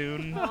using the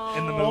Zune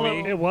in the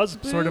movie? It was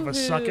sort of a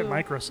suck at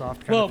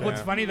Microsoft kind Well, of thing.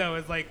 what's funny though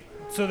is like,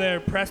 so their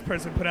press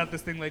person put out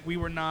this thing like, we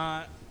were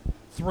not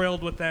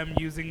thrilled with them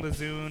using the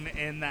Zune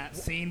in that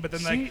scene, but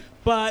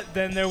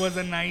then there was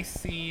a nice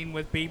scene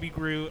with Baby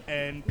Groot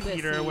and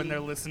Peter when they're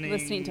listening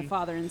to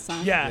father and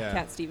son. Yeah.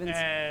 Cat Stevens.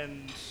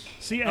 And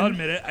See, I'll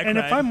admit it. And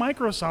if I'm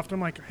Microsoft,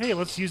 I'm like, hey,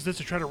 let's use this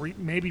to try to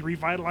maybe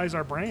revitalize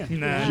our brand.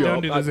 Nah,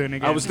 don't do the Zune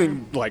again. I was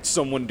thinking like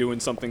someone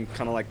doing something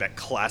kind of like that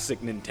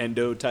classic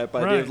Nintendo type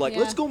idea of like,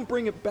 let's go and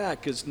bring it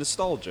back as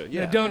nostalgia.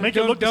 Yeah, don't do it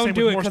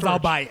because I'll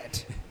buy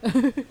it.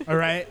 All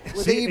right.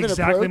 Were they even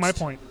exactly my approached?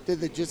 point.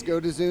 Did they just go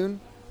to Zune?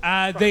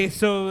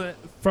 So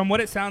from what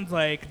it sounds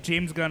like,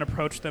 James Gunn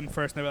approached them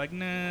first, and they were like,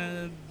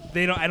 "Nah,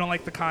 I don't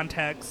like the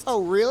context."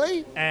 Oh,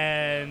 really?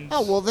 And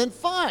well, then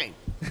fine.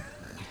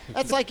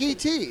 That's like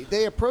E.T.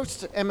 They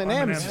approached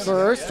M&M's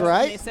first,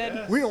 right? They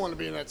said, we don't want to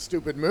be in that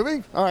stupid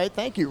movie. All right,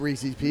 thank you,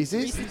 Reese's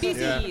Pieces. Reese's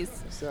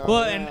Pieces. So,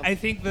 well, and I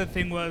think the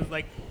thing was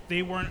like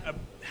they weren't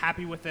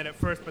happy with it at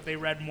first, but they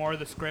read more of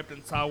the script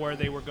and saw where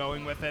they were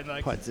going with it.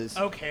 Like,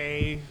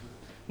 okay,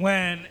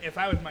 if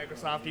I was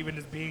Microsoft, even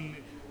just being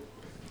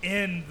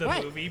in the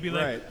movie, be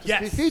like,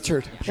 yes, be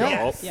featured.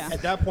 Yes. Yeah.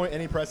 At that point,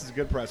 any press is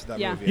good press at that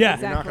movie. Yeah,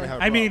 You're not going to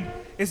have a I problem. mean,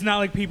 it's not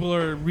like people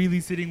are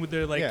really sitting with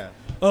their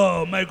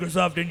oh,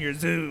 Microsoft in your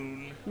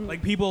Zune.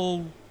 Like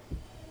people,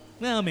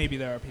 well, maybe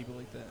there are people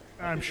like that.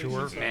 I'm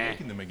sure.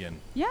 Making them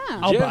again. Yeah.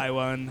 I'll buy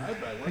one.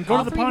 And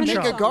go to the pawn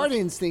shop. Make a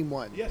Guardians theme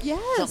one. Yes.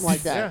 Something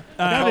like that.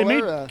 Yeah, they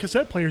made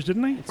cassette players,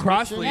 didn't they?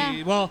 Crossley.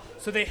 Yeah. Well,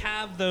 so they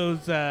have those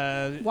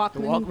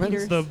Walkmans.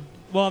 Peters?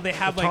 They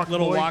have The like Talk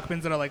little Boy?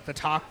 Walkmans that are like the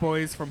Talk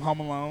Boys from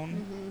Home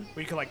Alone,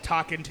 where you can like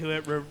talk into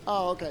it.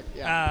 Oh, okay.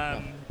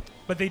 Yeah.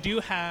 But they do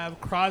have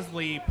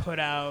Crosley put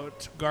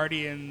out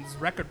Guardians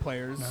record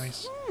players.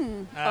 Nice.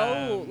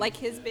 Like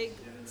his big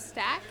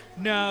stack?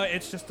 No,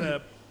 it's just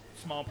a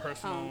small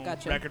personal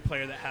gotcha. record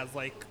player that has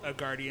like a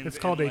Guardians. It's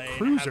called a inlay and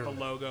cruiser. Has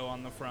the logo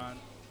on the front.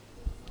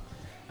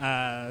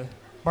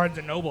 Barnes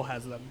and Noble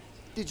has them.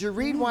 Did you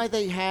read why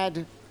they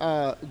had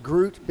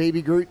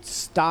Baby Groot,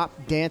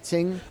 stop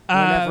dancing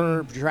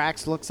whenever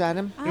Drax looks at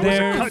him? It was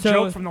a cut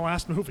joke from the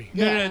last movie.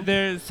 No,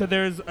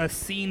 there's a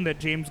scene that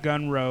James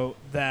Gunn wrote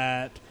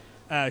that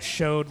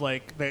showed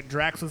like that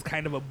Drax was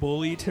kind of a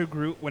bully to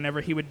Groot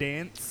whenever he would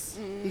dance.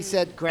 He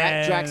said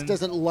Drax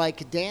doesn't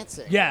like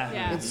dancing.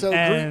 Yeah. And so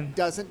Groot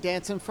doesn't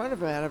dance in front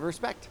of him out of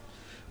respect.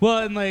 Well,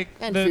 and like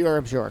and fear,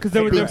 I'm sure, because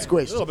there was being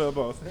squished. A little bit of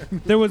both.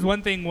 There was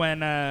one thing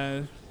when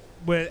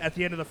at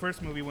the end of the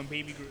first movie when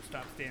Baby Groot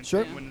stops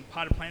dancing, when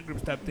Potted Plant Group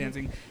stopped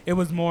dancing, it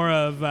was more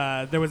of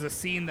there was a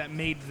scene that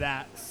made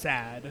that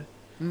sad.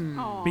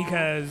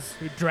 Because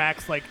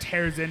Drax like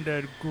tears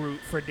into Groot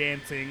for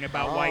dancing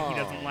about why he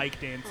doesn't like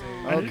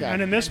dancing.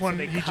 And in this one,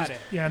 they he cut just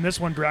it. in this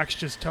one, Drax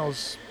just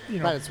tells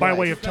That is by right.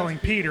 way of telling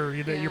Peter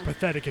that you're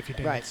pathetic if you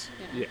dance.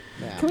 Right.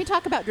 Yeah. Can we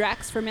talk about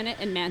Drax for a minute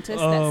and Mantis?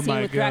 Oh that scene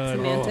my with Drax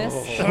and God.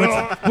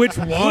 Mantis. Which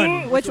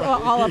one?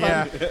 All of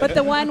them. But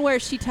the one where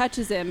she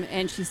touches him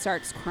and she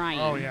starts crying.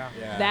 Oh, yeah.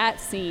 That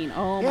scene.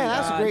 Oh my God. Yeah,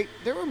 that's great.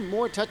 There were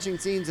more touching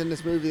scenes in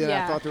this movie than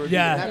I thought there would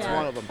Yeah. be. And that's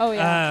one of them. Oh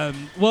yeah.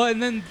 Well,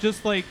 and then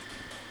just like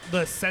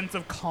the sense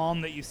of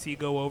calm that you see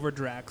go over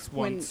Drax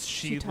When once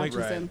she like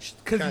touches him.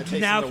 because Kinda takes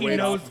now the he weight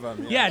knows. off of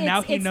him, Yeah,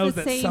 now he It's knows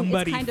the that same,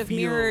 somebody It's kind of feels.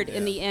 mirrored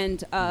in the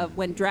end of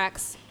when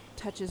Drax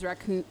touches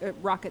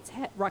Rocket's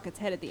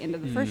head at the end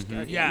of the first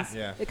Guardians.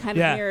 Yeah. It kind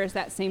of mirrors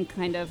that same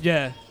kind of.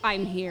 Yeah.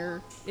 I'm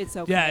here. It's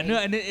okay. Yeah, no,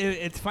 and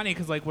it's funny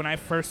because like when I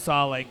first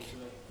saw like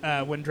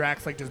when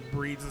Drax like just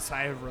breathes a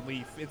sigh of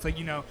relief, it's like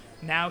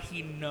now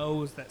he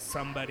knows that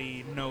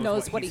somebody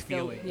knows what he's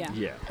feeling.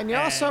 Yeah. And you're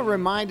also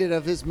reminded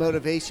of his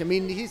motivation. I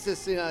mean, he's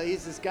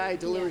this guy who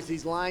delivers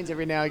these lines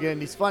every now and again.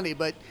 And he's funny,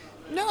 but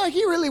no,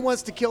 he really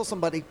wants to kill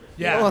somebody.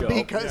 Yeah.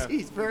 Because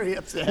he's very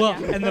upset. Well,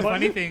 and the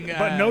funny thing,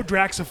 But no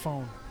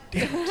Draxophone.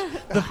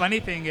 the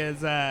funny thing is,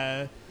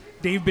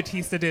 Dave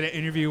Bautista did an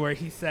interview where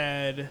he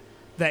said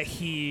that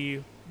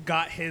he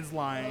got his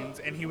lines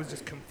and he was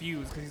just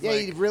confused because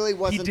he really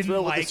wasn't he didn't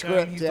thrilled like with the them.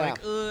 script. He's like,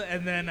 ugh.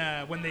 And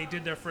then when they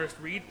did their first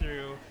read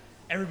through,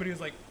 everybody was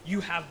like,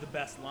 "You have the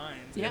best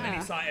lines." And then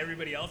he saw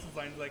everybody else's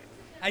lines, like,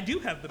 "I do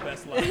have the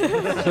best lines." All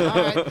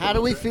right. How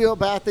do we feel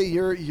about the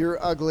 "you're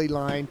ugly"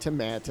 line to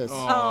Mantis?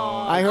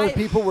 I heard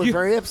people were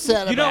very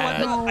upset You know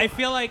about what?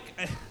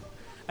 it.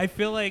 I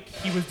feel like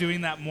he was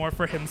doing that more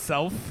for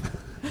himself,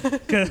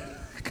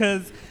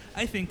 because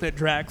I think that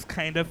Drax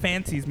kind of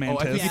fancies Oh,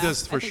 Mantis. I think he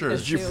does for I think sure.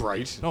 that's true.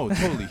 right. No,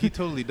 totally. He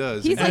totally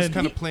does. He's and he's like-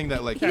 kind of playing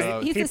that like.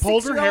 He's He a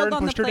pulled her hair 6-year-old and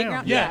on the pushed her down.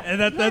 playground. Yeah,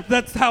 and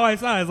that's how I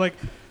saw it. I was like,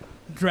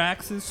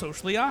 Drax is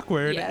socially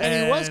awkward. Yes.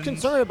 And he was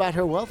concerned about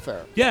her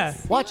welfare. Yeah.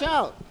 Watch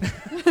out.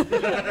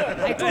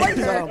 I told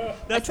her.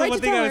 That's tried the one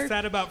to thing tell I was her.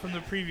 sad about from the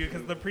preview,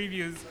 because the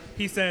previews,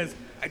 he says,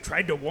 I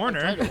tried to warn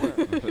her.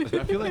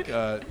 I feel like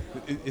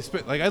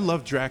I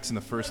love Drax in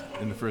the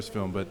first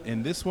film, but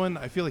in this one,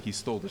 I feel like he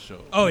stole the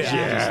show. Oh,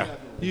 yeah.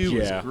 He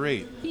was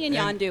great. He and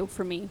Yondu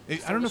for me.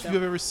 I don't know if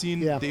you've ever seen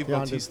Yeah, Dave Yondu.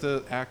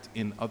 Bautista act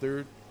in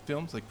other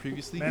films, like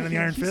previously. Man in the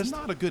Iron He's Fist?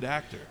 not a good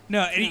actor.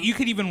 No, and you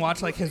could even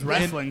watch like his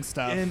wrestling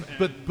stuff.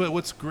 But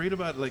what's great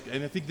about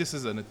and I think this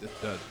is a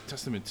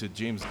testament to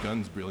James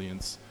Gunn's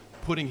brilliance,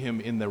 putting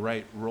him in the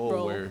right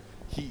role where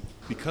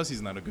because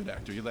he's not a good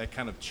actor, he like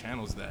kind of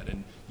channels that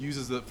and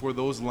uses it for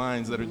those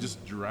lines that are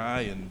just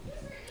dry and.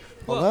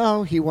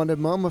 Well, he wanted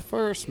Moma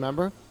first,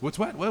 remember?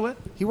 What?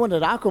 He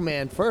wanted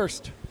Aquaman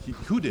first.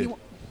 Who did?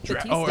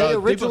 Batista. They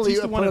Dave originally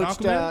Bautista wanted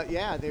approached,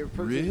 Aquaman? they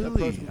approached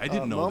Really? I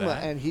didn't know Moma,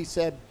 that. and he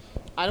said,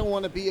 I don't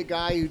want to be a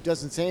guy who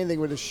doesn't say anything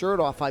with his shirt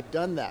off. I've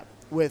done that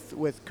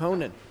with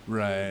Conan.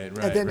 Right. And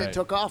then it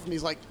took off, and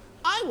he's like,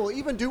 I will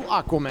even do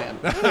Aquaman.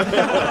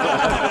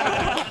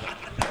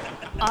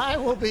 I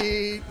will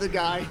be the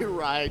guy who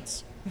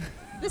rides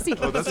The sea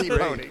Oh, that's sea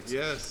great. ponies.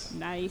 Yes.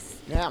 Nice.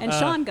 Yeah. And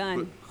Sean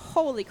Gunn.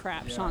 Holy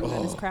crap, Sean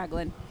Gunn is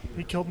Kraglin.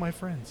 He killed my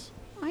friends.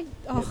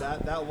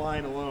 That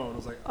line alone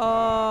was like.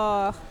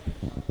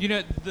 You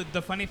know,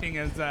 the funny thing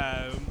is,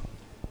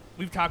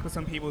 we've talked with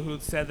some people who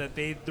said that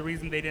the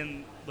reason they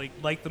didn't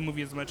like the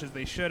movie as much as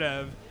they should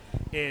have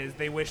is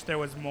they wish there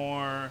was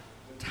more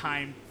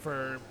time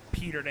for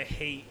Peter to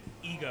hate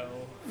Ego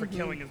for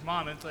killing his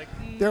mom. And it's like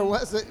there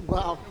was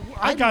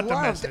I got the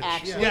loved message.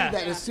 actually Yeah.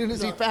 that as soon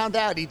as he found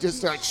out, he just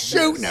starts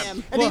shooting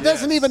him, and he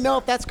doesn't even know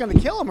if that's going to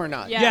kill him or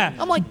not. Yeah.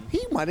 I'm like,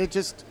 he might have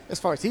just, as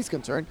far as he's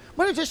concerned,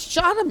 might have just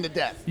shot him to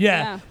death.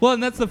 Yeah. Well,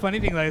 and that's the funny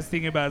thing that I was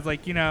thinking about is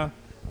like, you know,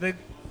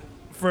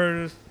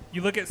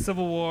 you look at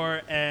Civil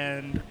War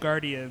and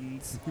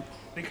Guardians,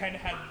 they kind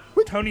of had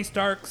Tony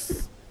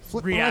Stark's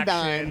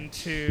reaction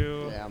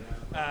to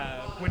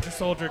Winter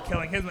Soldier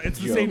killing his. It's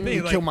the same thing.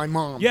 You Like, killed my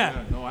mom. Yeah.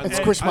 And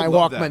squished my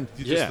Walkman.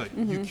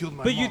 You killed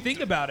my But mom. you think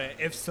about it,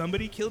 if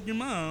somebody killed your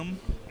mom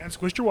And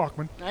squished your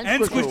Walkman.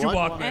 and squished your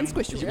Walkman, And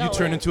squished your You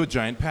turn into a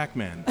giant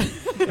Pac-Man.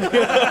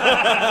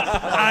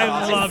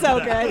 I loved so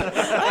that. good.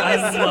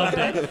 I loved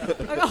it.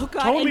 Oh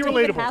god, Totally and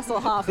David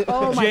relatable. Hasselhoff.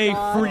 Oh my Jay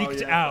god.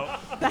 freaked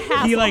out. The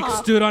He like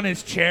Hasselhoff. stood on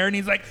his chair and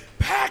he's like,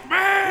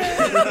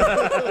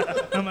 Pac-Man!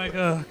 I'm like,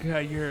 oh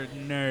god, you're a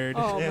nerd.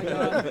 Oh my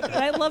god. And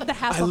I love the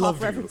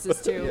Hasselhoff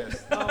references too.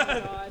 Oh my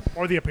god.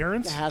 Or the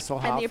appearance. The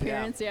Hasselhoff. And the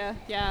appearance,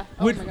 yeah.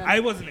 Oh Which my god. I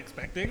wasn't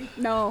expecting.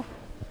 No.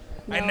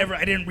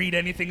 I didn't read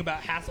anything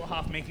about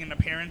Hasselhoff making an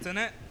appearance in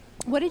it.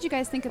 What did you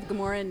guys think of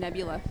Gamora and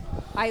Nebula?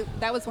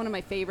 That was one of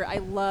my favorite. I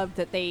loved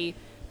that they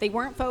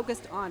weren't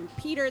focused on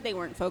Peter. They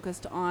weren't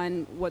focused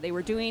on what they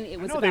were doing. It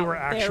was No, about they were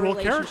their actual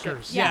relationship.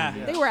 characters. Yeah,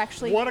 Yeah. they were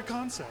actually. What a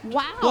concept.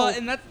 Wow. Well,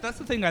 and that's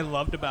the thing I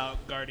loved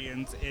about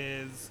Guardians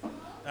is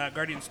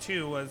Guardians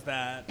 2 was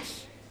that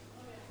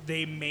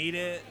they made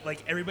it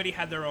like everybody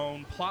had their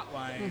own plot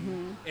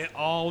line. It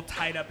all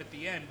tied up at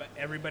the end, but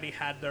everybody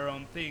had their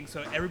own thing.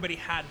 So everybody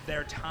had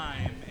their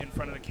time in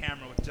front of the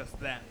camera with just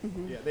them.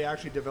 Yeah, they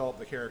actually developed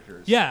the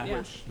characters. Yeah. Yeah.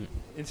 Which,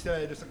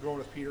 instead of just going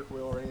with Peter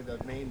Quill or any of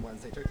the main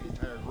ones, they took the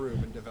entire group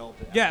and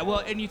developed it. Yeah, well,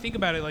 and you think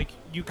about it, like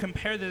if you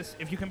compare this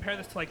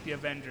to like the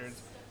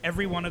Avengers,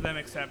 every one of them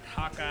except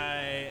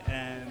Hawkeye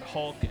and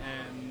Hulk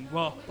and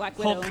Black Hulk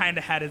Widow. kind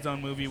of had his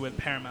own movie with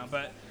Paramount,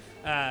 but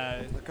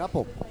A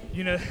couple.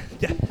 you know,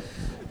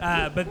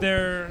 yeah. But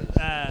they're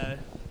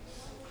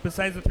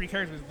besides the three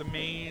characters, the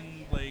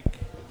main like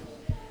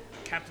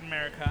Captain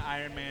America,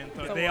 Iron Man,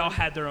 Thor, they all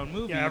had their own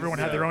movies. Yeah, everyone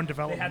had their own They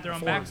development. had their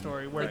own form.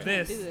 backstory. Where Like,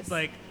 this, do this.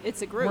 like,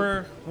 It's a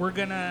group. We're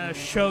gonna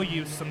show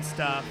you some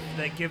stuff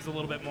that gives a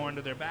little bit more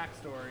into their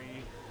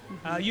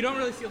backstory. You don't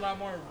really see a lot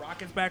more of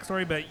Rocket's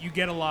backstory, but you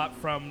get a lot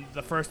from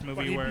the first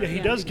movie He, where. yeah, he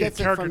does get Gets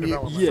it character from the-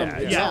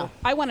 development. Yeah.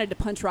 I wanted to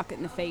punch Rocket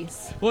in the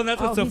face. Well, that's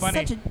what's so he's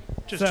funny. Such a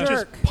Just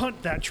jerk.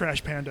 punt that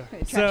trash panda.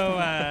 Trash So,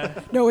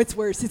 can. No, it's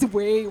worse. It's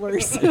way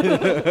worse.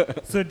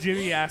 so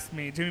Jimmy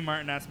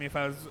Martin asked me if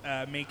I was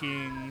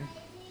updating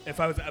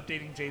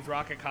Jay's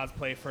Rocket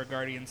cosplay for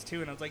Guardians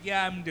 2, and I was like,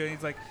 yeah, I'm doing.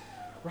 He's like,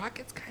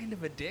 Rocket's kind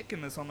of a dick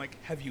in this. I'm like,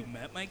 have you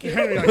met my kid?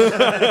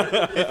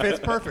 It fits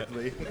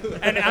perfectly.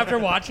 And after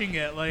watching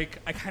it, like,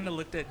 I kind of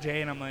looked at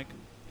Jay and I'm like,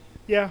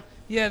 Yeah.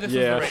 yeah, this is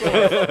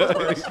the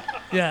right choice.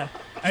 Yeah.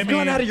 I mean,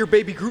 Gone out of your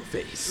baby Groot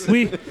face.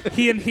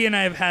 he and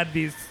I have had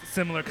these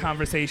similar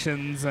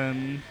conversations,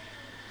 and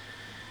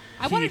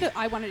I wanted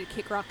to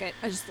kick Rocket.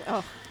 I just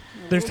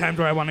there's times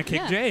where I want to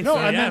kick Yeah. Jay. No, so,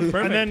 and, yeah, then,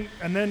 perfect.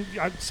 and then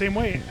same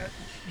way,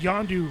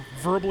 Yondu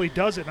verbally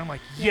does it, and I'm like,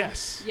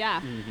 yes.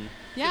 Yeah.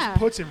 Yeah.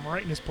 Puts him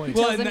right in his place.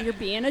 Well, Tells and him you're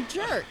being a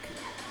jerk.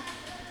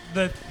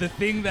 the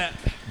thing that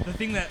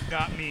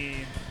got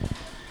me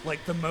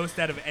like the most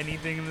out of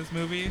anything in this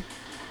movie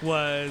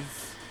was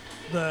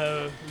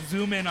the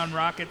zoom in on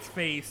Rocket's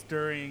face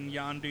during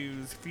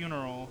Yondu's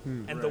funeral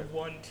and the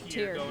one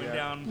tear going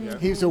down.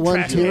 He's a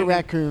one-tier Trash.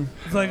 raccoon.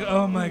 It's like,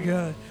 oh my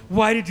god,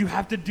 why did you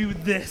have to do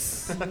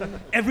this?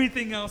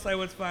 Everything else I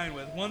was fine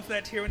with. Once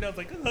that tear went down, I was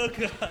like, oh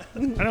god.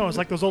 I know, it's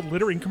like those old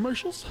littering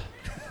commercials.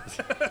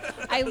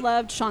 I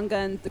loved Sean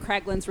Gunn, the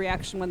Kraglin's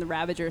reaction when the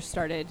Ravagers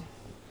started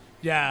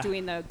Yeah.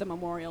 doing the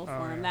memorial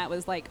for him. yeah. That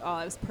was like, it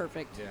was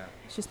perfect. Yeah.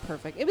 It's just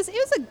perfect. It was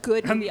a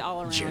good movie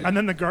all around. And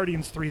then the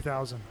Guardians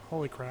 3000.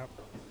 Holy crap.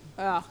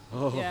 Yeah.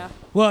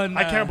 Well, and,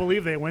 I can't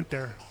believe they went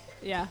there.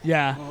 Yeah.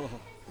 Yeah.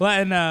 Well,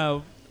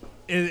 and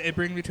it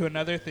brings me to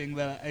another thing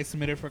that I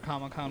submitted for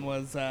Comic-Con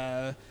was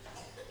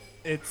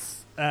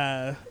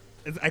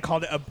I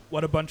called it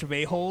What a Bunch of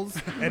A-Holes,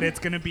 and it's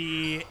going to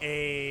be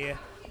a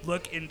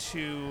look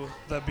into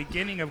the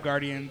beginning of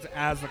Guardians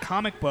as the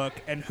comic book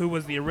and who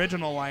was the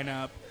original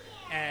lineup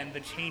and the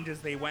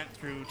changes they went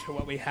through to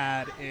what we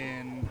had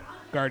in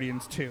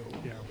Guardians 2.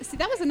 Yeah. See,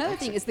 that was another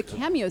thing, is the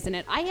cameos in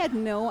it. I had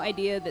no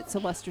idea that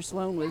Sylvester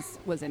Stallone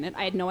was in it.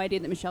 I had no idea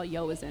that Michelle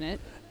Yeoh was in it.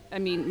 I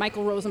mean,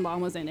 Michael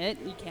Rosenbaum was in it.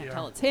 You can't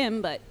tell it's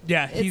him, but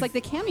Yeah, it's he's- like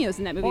the cameos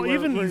in that movie. Well, were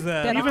even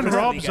dead even on.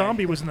 Rob guy.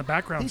 Zombie was in the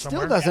background He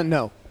somewhere. still doesn't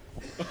know.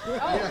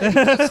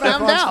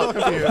 Found out.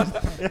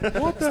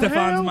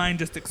 Stefan's mind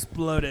just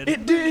exploded.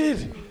 It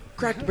did.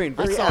 Cracked brain.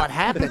 I Very saw it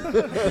happen.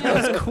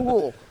 That was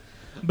cool.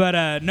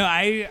 But no,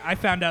 I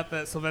found out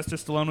that Sylvester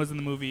Stallone was in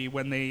the movie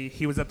when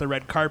he was at the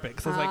red carpet.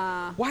 Because I was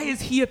like, why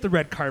is he at the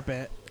red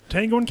carpet?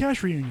 Tango and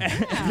Cash reunion. This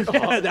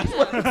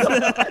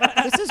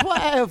is why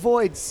I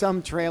avoid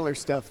some trailer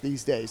stuff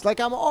these days. Like,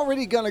 I'm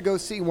already going to go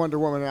see Wonder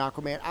Woman and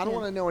Aquaman. I don't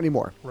want to know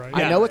anymore. Right.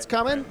 I know it's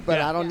coming, but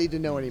I don't need to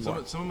know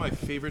anymore. Some of my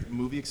favorite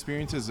movie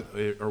experiences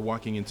are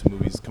walking into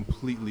movies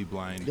completely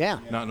blind. Yeah.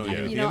 Not knowing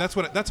anything. You know,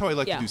 And that's how I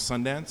like yeah. to do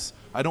Sundance.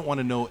 I don't want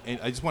to know.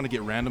 I just want to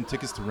get random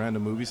tickets to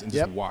random movies and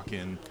just walk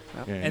in.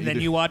 And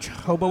then you watch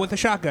Hobo with a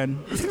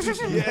Shotgun.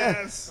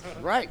 Yes.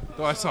 Right.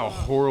 Oh, I saw a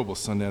horrible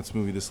Sundance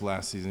movie this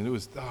last season. It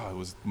was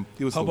Hobo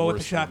the with a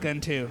worst Shotgun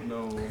one. too.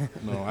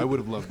 No, I would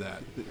have loved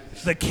that.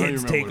 The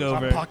kids take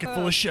over. A pocket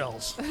full of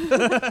shells.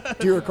 Do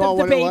you recall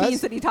the what it was?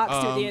 babies that he talks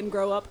to at the end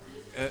grow up.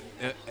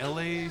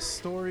 L.A.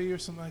 Story or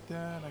something like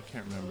that. I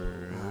can't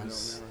remember.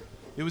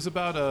 It was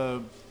about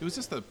it was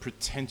just a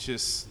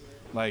pretentious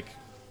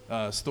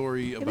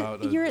story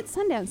about. You're at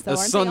Sundance though. A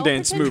aren't they all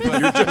Sundance movie.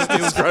 pretentious? You're just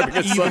describing a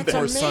even Sundance.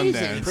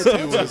 for Sundance.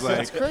 It was like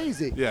That's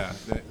crazy. Yeah,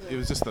 it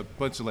was just a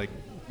bunch of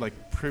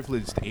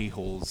privileged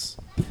a-holes.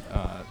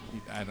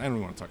 I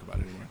don't want to talk about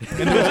it anymore.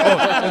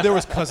 And there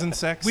was cousin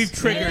sex. We've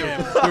triggered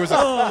him. There was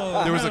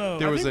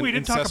an we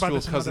did talk about incestual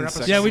this in cousin another sex.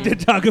 episode. Yeah, we did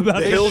talk about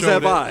The it. hills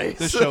have eyes.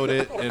 They showed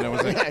it, and I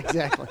was like, Yeah,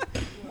 exactly.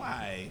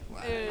 why?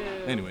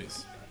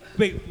 Anyways.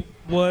 Wait,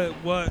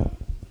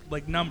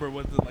 what number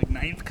was it? Like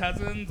ninth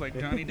cousins, like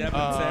Johnny Depp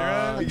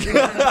and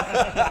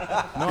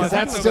Sarah? No,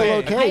 That's still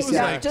okay,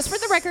 Sarah. Just for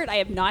the record, I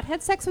have not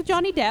had sex with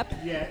Johnny Depp.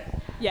 Yeah.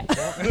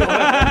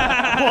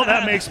 Well,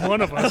 that makes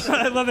one of us.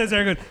 I love that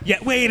Sarah goes, yeah,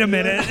 wait a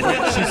minute.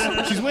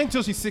 she's waiting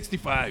until she's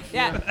 65.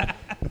 Yeah.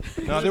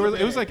 No,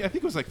 it was I think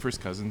it was like first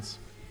cousins.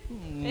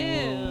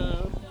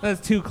 Ew.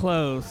 That's too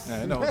close.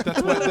 Yeah, no,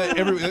 that's what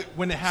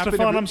when it happened.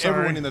 Stefan, I'm sorry.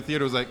 Everyone in the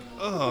theater was like,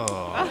 "Oh,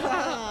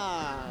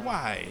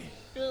 why?"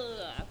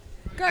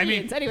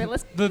 Guardians. Anyway,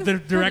 let's. The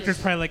director's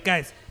probably like,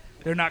 guys,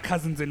 they're not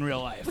cousins in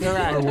real life. They're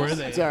right. Or were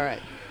they? It's all right.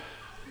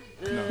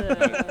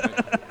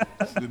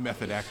 It's the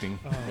method acting.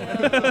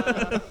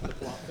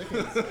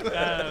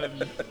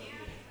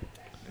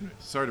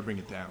 Sorry to bring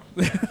it down.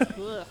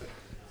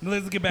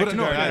 Let's get back to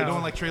no, Guardians. I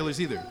don't like trailers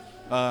either.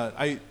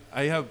 I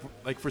have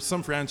for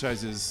some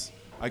franchises,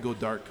 I go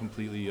dark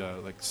completely.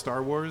 Like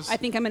Star Wars. I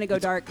think I'm going to go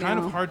dark kind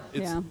now. of hard.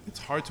 Yeah. It's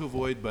hard to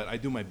avoid, but I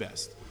do my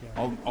best.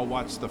 I'll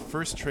watch the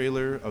first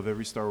trailer of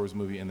every Star Wars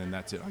movie, and then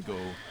that's it. I go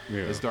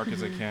as dark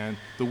as I can.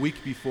 The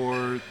week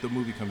before the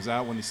movie comes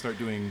out, when they start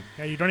doing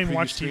you don't even preview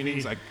watch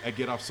screenings, TV. I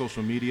get off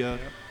social media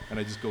and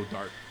I just go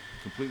dark,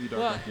 completely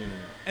dark off the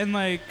internet. And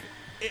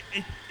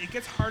it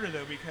gets harder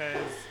though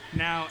because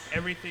now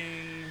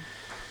everything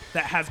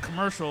that has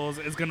commercials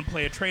is going to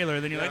play a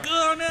trailer. Then you're like,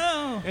 oh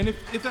no! And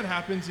if that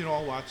happens,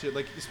 I'll watch it.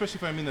 Like especially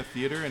if I'm in the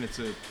theater and it's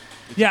a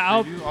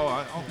I'll preview,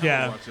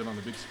 I'll watch it on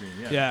the big screen.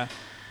 Yeah.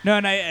 No,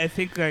 and I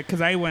think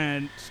because I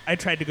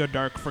tried to go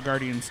dark for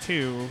Guardians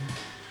 2,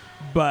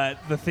 but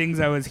the things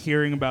I was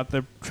hearing about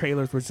the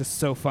trailers was just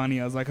so funny.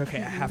 I was like, okay,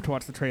 I have to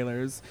watch the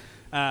trailers.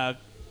 And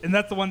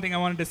that's the one thing I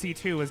wanted to see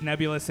too was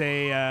Nebula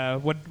say,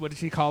 what did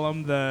she call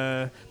them?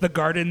 The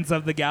Gardens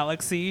of the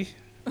Galaxy.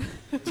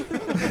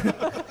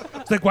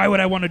 It's like, why would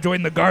I want to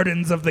join the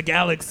Gardens of the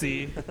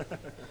Galaxy?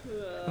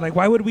 Like,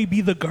 why would we be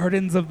the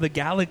Gardens of the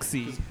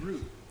Galaxy?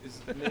 Groot is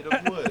made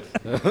of wood.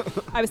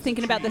 I was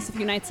thinking about this a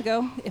few nights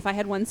ago. If I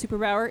had one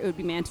superpower, it would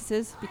be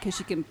Mantis's because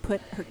she can put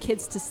her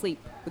kids to sleep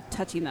with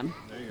touching them.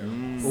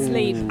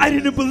 Sleep. I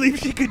didn't believe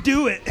she could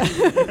do it.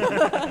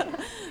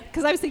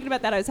 Because I was thinking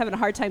about that. I was having a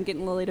hard time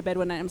getting Lily to bed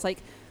one night. I was like,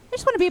 I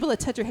just want to be able to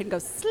touch her head and go,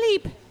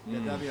 sleep. Yeah,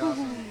 that'd be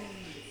awesome.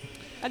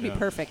 That'd be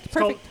perfect.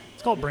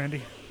 It's called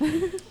Brandy.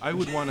 I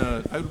would want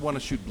to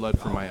shoot blood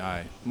from my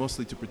eye,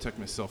 mostly to protect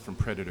myself from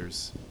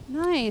predators.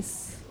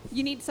 Nice.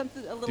 You need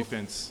something, a little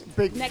defense.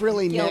 Big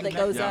frilly gill neck. that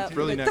goes up.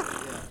 Frilly neck.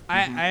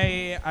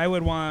 I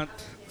would want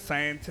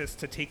scientists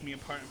to take me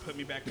apart and put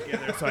me back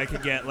together so I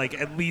could get like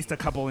at least a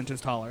couple inches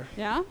taller.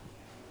 Yeah?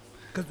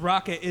 Because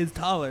Rocket is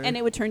taller. And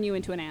it would turn you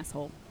into an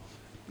asshole.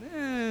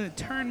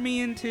 Turn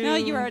me into... No,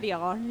 you already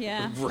are.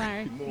 Yeah,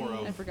 sorry. More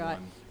of I forgot.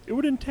 one. It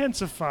would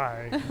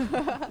intensify.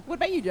 What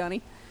about you,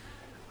 Johnny?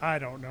 I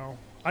don't know.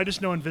 I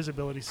just know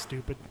invisibility's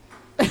stupid.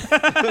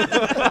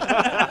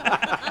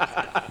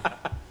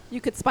 You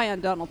could spy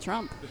on Donald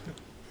Trump.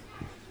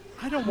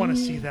 I don't want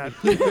to see that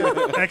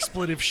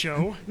expletive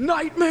show.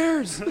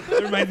 Nightmares!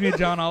 It reminds me of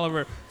John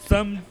Oliver.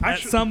 At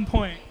some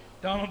point,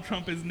 Donald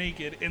Trump is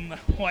naked in the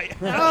White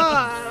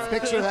House.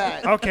 Picture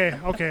that. Okay.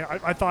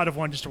 I thought of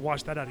one just to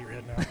wash that out of your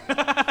head now.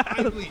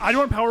 I don't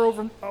want power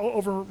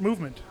over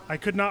movement. I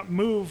could not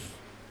move.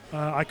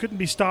 I couldn't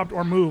be stopped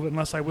or move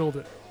unless I willed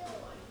it.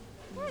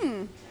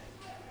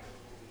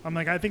 I'm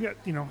like, I think that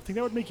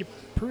would make you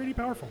pretty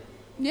powerful.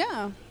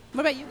 Yeah.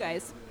 What about you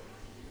guys?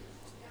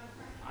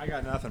 I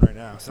got nothing right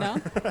now. So. No?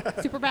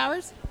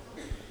 Superpowers?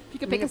 If you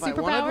could pick a if I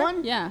wanted superpower?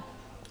 one? Yeah.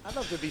 I'd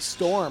love to be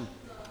Storm.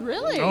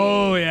 Really?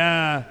 Oh,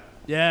 yeah.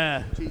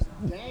 Yeah. She's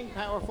dang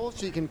powerful.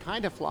 She can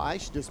kind of fly.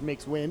 She just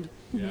makes wind.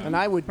 Yeah. And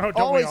I would don't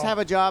we always all? have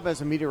a job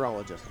as a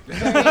meteorologist.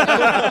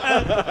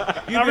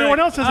 Everyone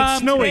else says it's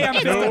snowing.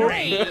 Today I'm No.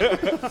 rain.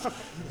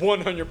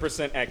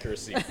 100%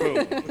 accuracy.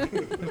 Boom.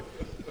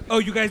 Oh,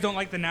 you guys don't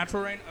like the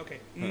natural rain? Okay.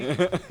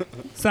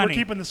 Sunny. We're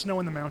keeping the snow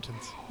in the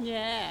mountains.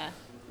 Yeah.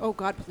 Oh,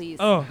 God, please.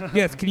 Oh,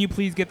 yes. Can you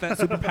please get that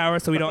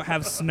superpower so we don't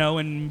have snow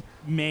in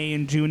May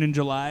and June and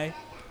July?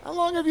 How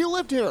long have you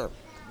lived here?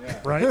 Yeah.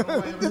 Right?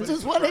 This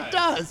is what it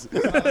does.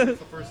 It's the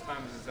first time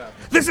this has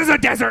happened. This is a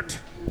desert.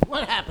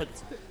 What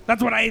happens?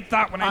 That's what I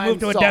thought when I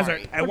moved to a sorry.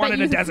 desert. I wanted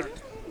a desert.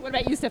 What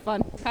about you,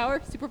 Stefan? Power?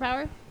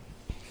 Superpower?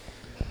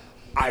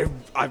 I've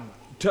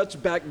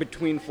touched back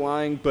between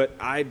flying, but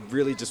I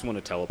really just want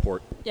to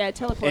teleport. Yeah,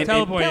 teleport.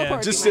 Teleport, yeah.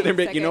 would Just be sit there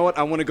my and be, you know what?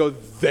 I want to go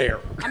there.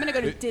 I'm going to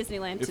go to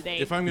Disneyland today.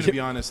 If I'm going to be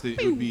honest,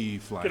 it would be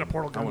flying. Get a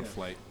portal I gun. want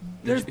flight.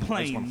 There's I just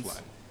want to planes.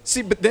 fly.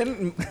 See, but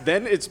then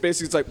it's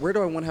basically it's like, where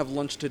do I want to have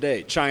lunch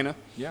today? China.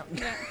 Yeah.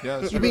 Yeah.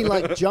 That's You true. mean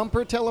like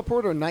jumper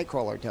teleport or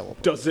nightcrawler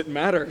teleport? Does it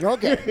matter?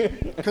 Okay.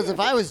 Because if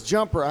I was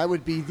jumper, I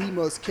would be the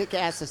most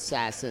kick-ass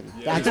assassin.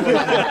 That's what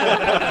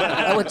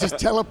I would just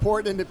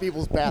teleport into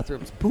people's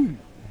bathrooms. Boom.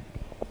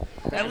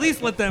 At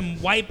least let them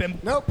wipe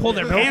and Nope. pull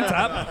their pants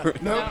up.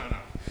 Nope.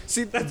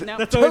 See, That's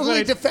always Totally what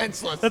I,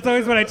 defenseless. that's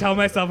always what I tell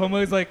myself. I'm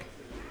always like,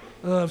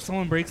 if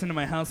someone breaks into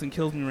my house and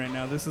kills me right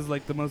now, this is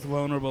like the most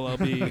vulnerable I'll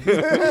be.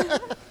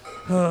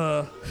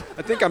 I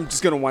think I'm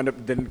just going to wind up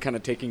then kind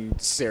of taking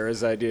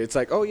Sarah's idea. It's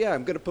like, oh, yeah,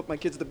 I'm going to put my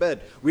kids to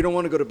bed. We don't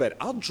want to go to bed.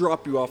 I'll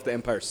drop you off the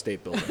Empire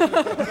State Building.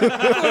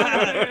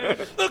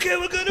 Okay,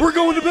 We're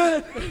going to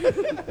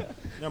bed.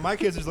 My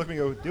kids just look at me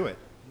and go, do it.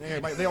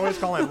 They always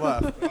call my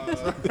bluff.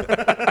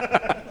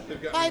 Yeah,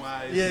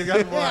 they've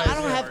got wise. I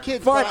don't have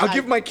kids. Fine, but I'll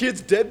give my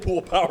kids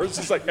Deadpool powers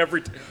just like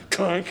every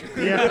clunk.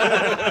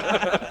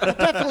 I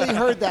definitely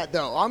heard that,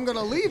 though. I'm going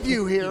to leave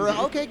you here.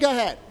 Okay, go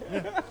ahead.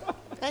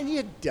 And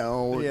you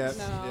don't. Yeah.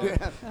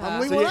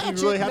 I'm So leaving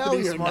you really have to be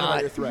you're smart not.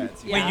 about your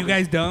threats. Wait, you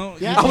guys don't?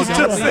 Yeah. I was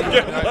just thinking,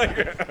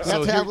 You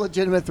have to have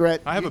legitimate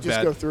threat. I have you a just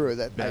bad, go through with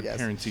it, I bad guess.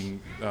 parenting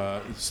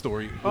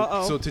story.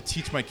 Uh-oh. So to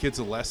teach my kids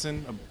a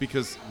lesson,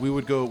 because we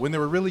would go when they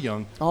were really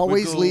young.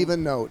 Always we'd go- leave a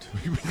note.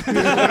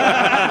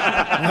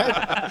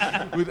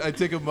 I'd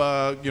take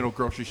them,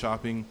 grocery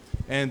shopping,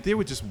 and they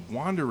were just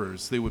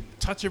wanderers. They would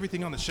touch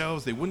everything on the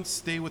shelves. They wouldn't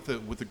stay with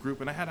the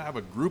group, and I had to have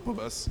a group of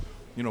us,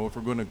 if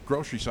we're going to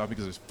grocery shop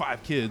because there's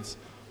 5 kids,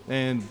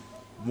 and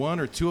 1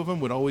 or 2 of them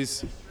would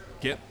always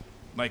get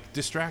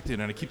distracted,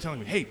 and I keep telling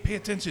them, hey, pay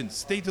attention,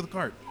 stay to the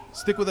cart,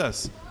 stick with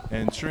us.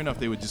 And sure enough,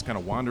 they would just kind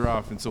of wander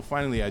off. And so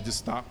finally, I just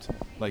stopped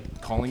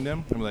calling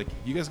them. I'm like,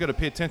 you guys got to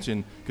pay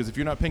attention, because if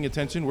you're not paying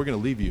attention, we're going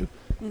to leave you.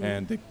 Mm-hmm.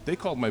 And they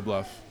called my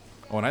bluff.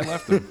 Oh, and I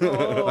left them.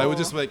 I would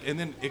just and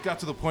then it got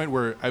to the point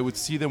where I would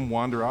see them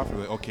wander off. And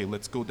like, okay,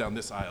 let's go down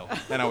this aisle.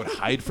 And I would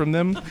hide from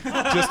them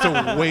just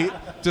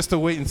to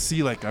wait and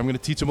see, I'm going to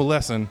teach them a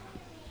lesson.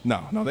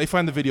 No, they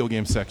find the video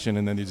game section,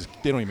 and then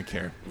they don't even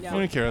care. No. They don't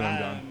even care that I'm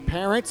gone.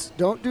 Parents,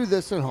 don't do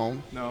this at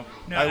home. No.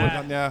 No, I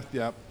would,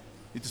 yeah.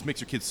 It just makes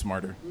your kids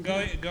smarter.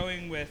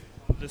 Going with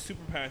the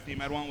superpower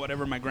theme, I'd want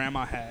whatever my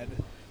grandma had,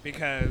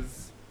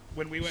 because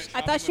when we went I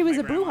shopping thought she with was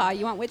my a grandma- bruja.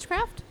 You want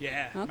witchcraft?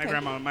 Yeah, Okay.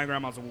 my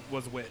grandma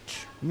was a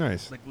witch.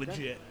 Nice.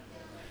 Legit.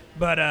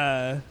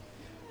 But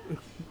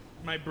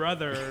my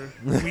brother,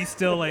 we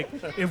still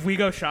if we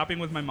go shopping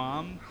with my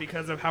mom,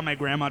 because of how my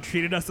grandma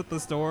treated us at the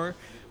store,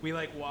 we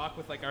walk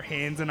with our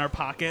hands in our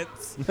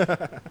pockets.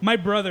 My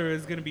brother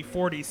is gonna be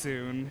 40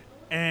 soon,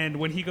 and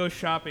when he goes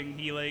shopping,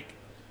 he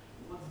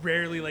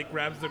rarely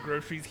grabs the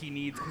groceries he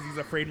needs because he's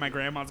afraid my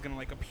grandma's gonna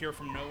appear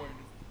from nowhere and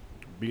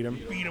Beat him.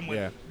 beat him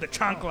with the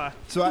chancla.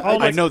 So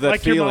I know that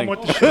like feeling. Your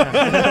mom with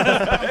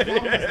the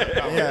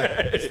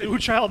It's the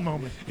child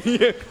moment.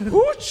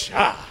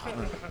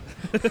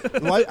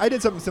 Well, I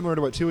did something similar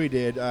to what Tui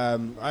did.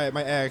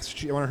 My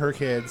ex, one of her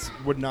kids,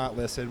 would not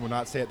listen, would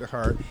not stay at the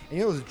cart.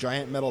 And those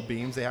giant metal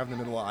beams they have in the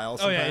middle of the aisle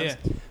sometimes?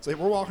 Yeah. So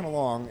we're walking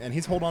along, and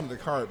he's holding on to the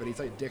cart, but he's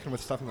dicking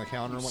with stuff in the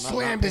counter and whatnot.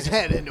 Slammed his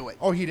head into it.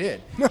 Oh, he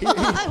did. He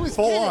was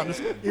full on.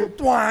 Just,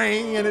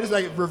 twang, and it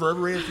just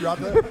reverberated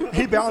throughout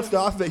he bounced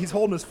off of it. He's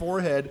holding his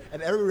forehead,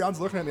 and everyone's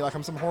looking at me like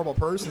I'm some horrible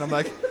person. I'm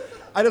like,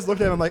 I just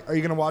looked at him. I'm like, are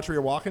you going to watch where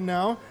you're walking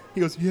now?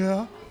 He goes,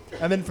 yeah.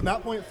 And then from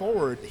that point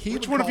forward,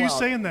 Which one of you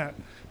saying that?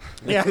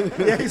 Yeah,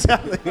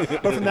 exactly.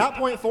 But from that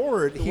point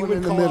forward, he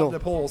would call out the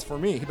poles for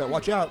me. He'd be like,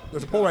 watch out,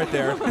 there's a pole right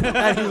there.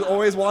 And he was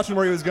always watching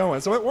where he was going.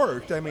 So it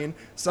worked. I mean,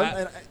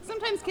 Sometimes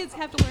kids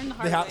have to learn the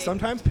hard way.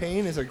 sometimes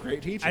pain is a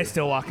great teacher. I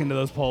still walk into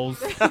those poles.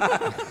 Get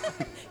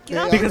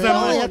out Because They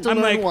only I'm have to I'm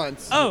learn like,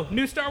 once. oh,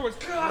 new Star Wars.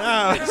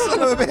 No, son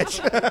of a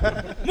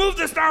bitch. Move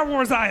the Star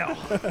Wars aisle.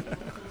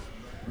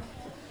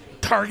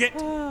 Target.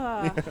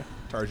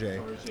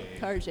 Tarjay.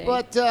 Tarjay.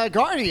 But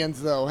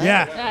Guardians, though. Hey?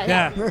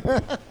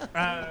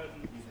 Yeah.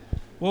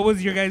 What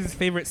was your guys'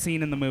 favorite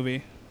scene in the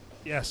movie?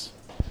 Yes.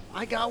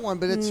 I got one,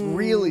 but it's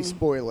really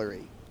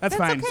spoilery. That's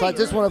fine. okay. So I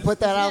just want to put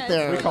that out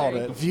there. We called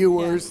it.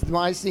 Viewers,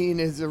 my scene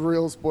is a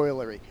real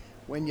spoilery.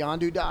 When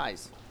Yondu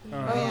dies.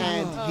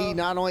 And he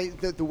not only,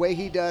 the way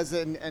he does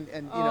and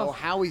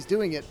how he's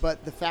doing it,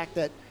 but the fact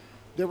that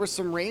there was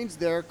some range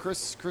there.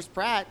 Chris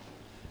Pratt,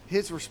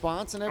 his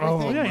response and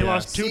everything. Oh, yeah, he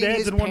lost 2 Seeing dads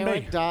his in 1 day.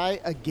 parent die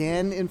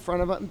again in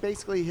front of him.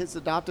 Basically, his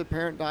adopted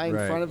parent die in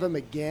Right. front of him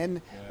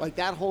again. Like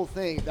that whole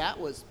thing, that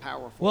was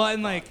powerful. Well,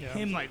 and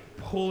him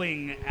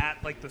pulling at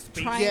like the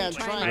space, Trying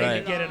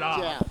to get it off.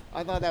 Yeah,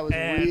 I thought that was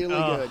And, really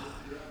good.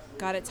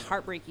 God, it's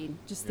heartbreaking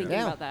just thinking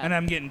Yeah. about that. And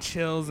I'm getting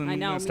chills and I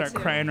know, I'm gonna me start too.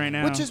 crying right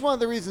now. Which is one of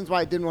the reasons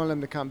why I didn't want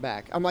him to come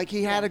back. I'm like,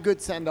 he had a good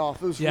send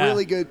off. It was Yeah.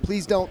 really good.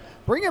 Please don't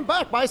bring him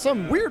back by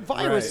some weird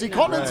virus he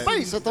caught in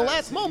space at the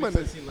last moment.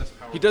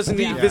 He doesn't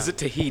need to visit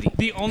Tahiti.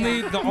 The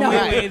only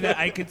way that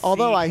I could see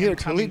Although I him hear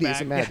coming Tahiti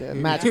is back, a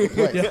magical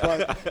place.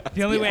 But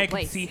the only way I could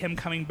place. see him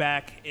coming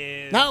back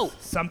is No.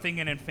 something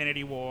in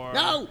Infinity War.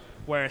 No.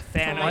 Where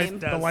Thanos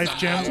does The life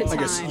gem. To I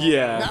guess, time.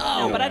 yeah.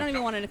 No, but I don't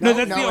even want to. No,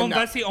 that's no.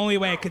 that's the only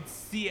way I could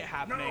see it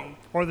happening.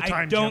 Or the time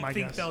I don't gem, I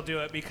think guess. they'll do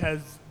it because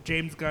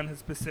James Gunn has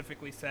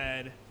specifically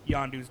said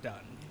Yondu's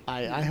done.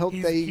 I hope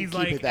they keep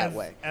like, it that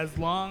way. As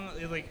long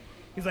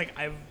he's like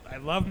I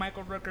love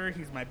Michael Rooker.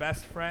 He's my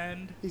best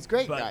friend. He's a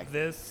great but guy.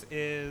 This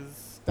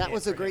is That it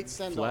was a for great him.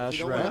 send-off. You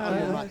don't Flash wanna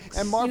undermine-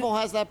 And Marvel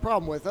has that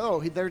problem with,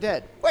 they're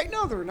dead. Wait,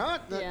 no, they're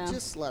not. Yeah.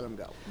 Just let them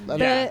go.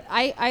 Let 'em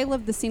I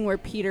love the scene where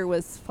Peter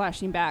was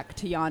flashing back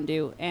to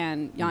Yondu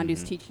and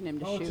Yondu's teaching him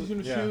to Oh, shoot. teaching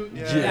him to shoot.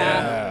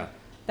 Yeah.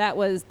 That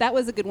was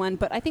a good one.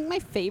 But I think my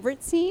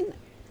favorite scene,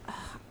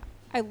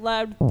 I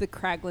loved the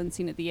Kraglin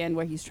scene at the end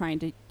where he's trying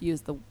to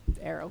use the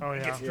arrow. Oh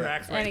yeah. Gets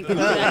Drax And right it to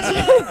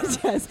the-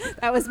 yes,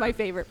 that was my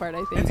favorite part. I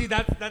And think. see,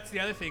 that's the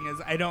other thing is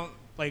I don't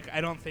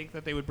think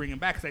that they would bring him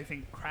back because I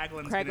think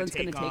Kraglin's Kraglin's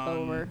going gonna to take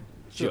over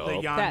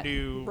the that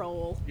Yondu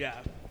role. Yeah.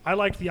 I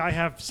like the I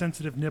have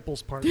sensitive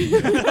nipples part.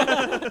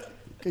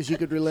 Because you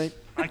could relate.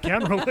 I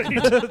can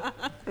relate.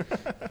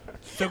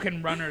 So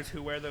can runners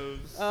who wear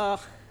those.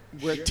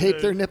 Where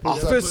tape their nipples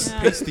up. Office.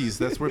 Pasties.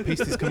 That's where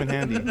pasties come in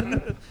handy.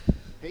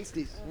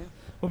 Pasties. Yeah.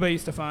 What about you,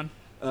 Stefan?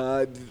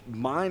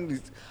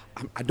 Mine,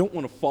 I don't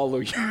want to follow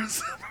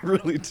yours. I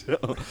really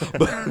don't.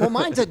 But, Well,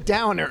 mine's a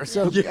downer,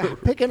 so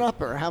pick an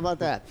upper. How about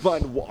that?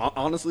 but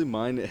honestly,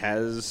 mine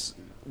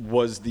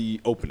was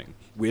the opening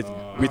with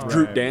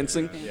Groot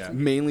dancing,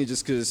 mainly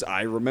just because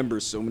I remember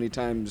so many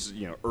times,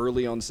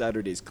 early on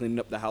Saturdays cleaning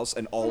up the house,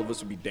 and all of us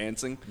would be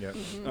dancing. Yep.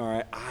 All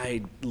right,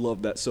 I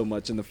love that so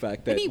much, and the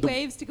fact that And he the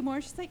waves to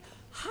Gamora. She's like,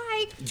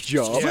 "Hi."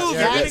 job,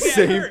 Yeah.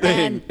 same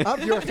thing. And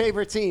of your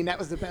favorite scene, that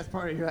was the best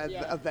part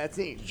of that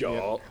scene.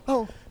 Job.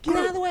 Oh, get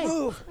out of the way.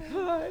 Move.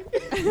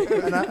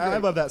 And I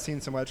love that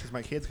scene so much because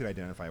my kids could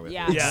identify with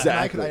Yeah. it. Yeah. And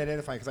I could Exactly.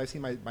 identify because I've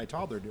seen my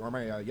toddler do, or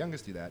my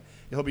youngest do that.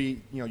 He'll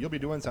be, you'll be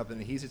doing something,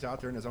 and he's just out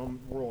there in his own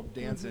world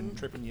dancing,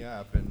 tripping you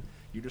up, and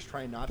you're just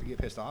trying not to get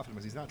pissed off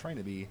because he's not trying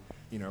to be,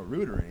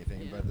 rude or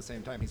anything, but at the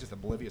same time, he's just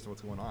oblivious to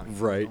what's going on in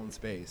Right. his own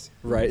space.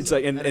 Right. It's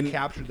like, and and it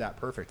captured that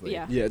perfectly.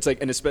 Yeah. Yeah, it's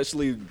like, and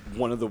especially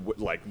one of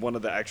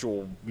the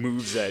actual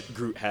moves that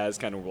Groot has,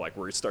 kind of like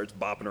where he starts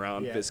bopping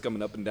around, Yeah. fists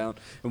coming up and down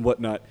and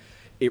whatnot.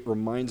 It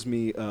reminds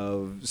me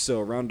of, so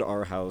around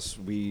our house,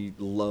 we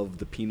love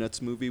the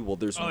Peanuts movie. Well,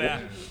 there's Oh, one, yeah.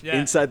 Yeah.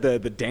 inside the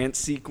dance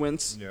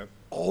sequence. Yep.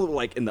 All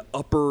like in the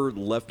upper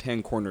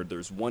left-hand corner,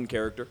 there's one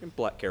character, a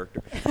black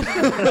character.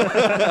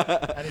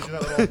 And he's doing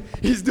that little,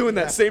 He's doing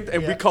that same,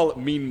 and we call it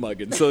mean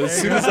mugging. So as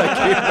soon as I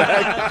came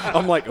back,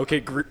 I'm like, okay,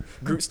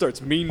 Groot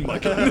starts mean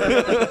mugging.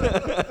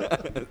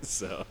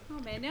 So. Oh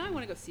man, now I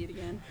want to go see it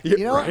again. Yeah,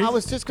 You know, right? I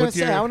was just going What's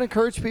to say, your- I would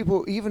encourage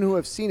people, even who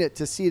have seen it,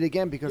 to see it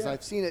again because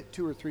I've seen it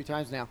 2 or 3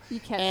 times now. You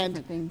catch and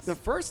different things. the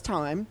first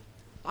time,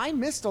 I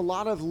missed a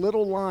lot of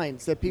little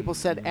lines that people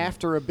said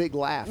after a big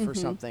laugh or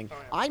something.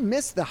 I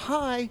missed the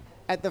hi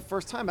at the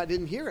first time. I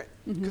didn't hear it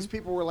because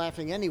people were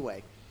laughing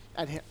anyway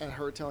at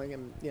her telling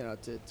him,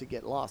 to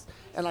get lost.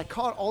 And I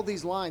caught all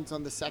these lines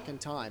on the second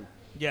time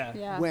Yeah.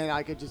 Yeah. when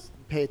I could just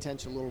pay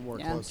attention a little more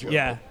Yeah. closely.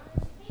 Yeah.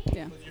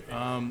 Yeah.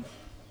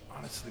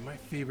 Honestly, my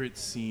favorite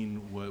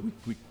scene was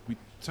we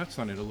touched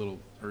on it a little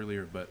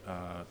earlier, but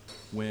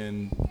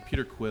when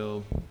Peter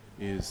Quill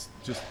is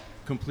just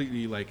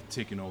completely like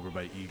taken over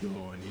by ego,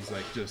 and he's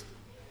like just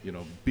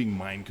being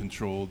mind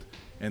controlled,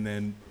 and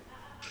then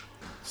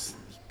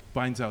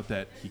finds out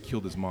that he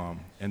killed his mom,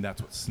 and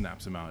that's what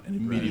snaps him out, and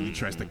immediately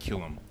tries to kill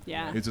him.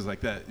 Yeah. It's just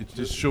like that. It's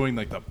just showing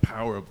like the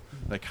power of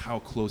like how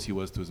close he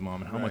was to his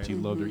mom and how much he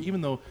loved her,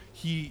 even though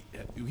he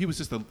was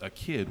just a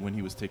kid when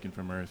he was taken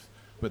from Earth.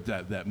 But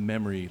that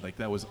memory, like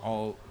that was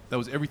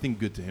everything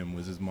good to him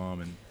was his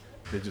mom, and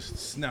they just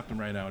snapped him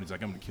right out. He's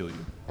like, I'm gonna kill you.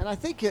 And I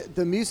think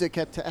the music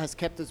has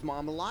kept his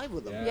mom alive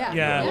with him. Yeah.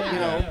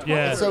 Yeah.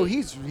 Yeah. So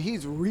he's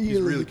really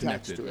attached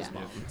connected. to his Yeah.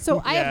 mom.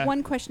 So I Yeah. have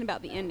one question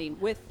about the ending.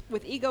 With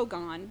Ego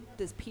gone,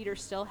 does Peter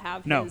still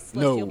have No. his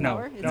celestial No.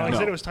 power? No, he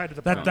said it was tied to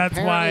the prom. That's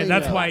why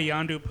Apparently,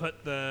 Yondu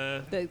put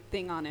the The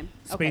thing on him.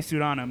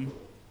 spacesuit on him.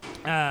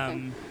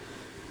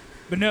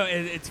 But no,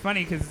 it's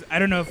funny because I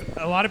don't know if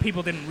a lot of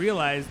people didn't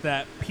realize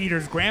that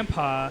Peter's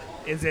grandpa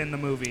is in the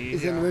movie.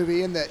 He's in the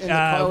movie in the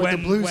car with the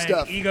blue when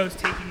stuff. Ego's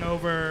taking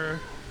over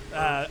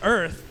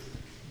Earth,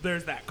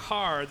 there's that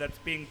car that's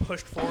being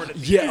pushed forward. At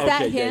the Yeah, end. Is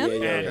that okay, yeah, him? yeah,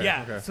 yeah, And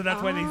yeah. yeah, so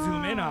that's why they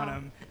zoom in on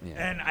him.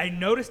 Yeah. And I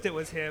noticed it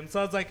was him. So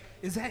I was like,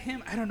 is that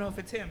him? I don't know if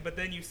it's him. But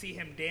then you see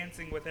him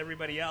dancing with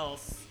everybody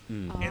else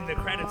in the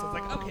credits. I was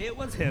like, okay, it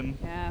was him.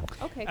 Yeah.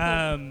 Okay.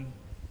 Cool.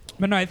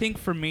 But no, I think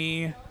for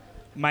me,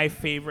 my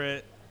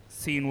favorite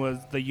scene was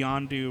the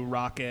Yondu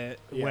rocket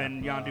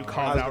when Yondu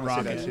calls I was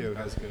out gonna say Rocket. that too.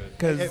 That was good.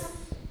 'Cause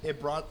it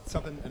brought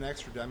an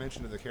extra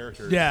dimension to the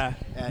characters. Yeah.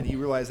 And you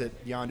realize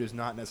that Yondu's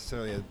not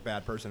necessarily a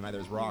bad person, neither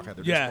is Rocket.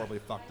 They're Yeah. just horribly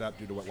fucked up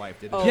due to what life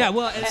did. Yeah,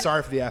 well, and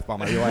sorry for the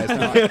F-bomb. I realized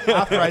now.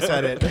 After I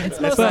said it. It's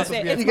mostly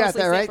safe. It's You got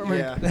mostly that right? safe for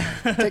work.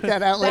 Yeah. Take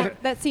that out later.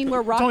 That scene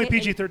where It's Rocket only and-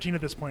 PG-13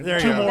 at this point. There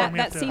you Two go. more. that and we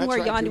have that to- scene where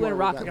That's right, Yondu two and more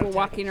Rocket we were got.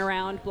 walking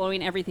around,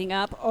 blowing everything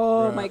up.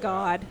 Oh my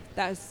God,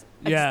 that's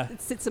Yeah.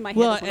 it sits in my head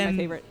Well, as one of my and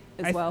favorite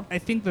as well. I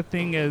think the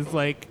thing is,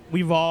 like,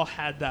 we've all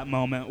had that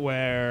moment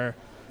where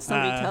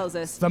Somebody tells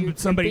us you're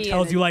somebody being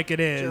tells a you like it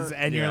is, jerk.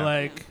 and you're Yeah.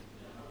 like,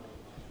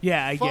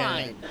 yeah, I get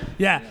it.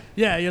 Fine.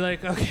 Yeah, you're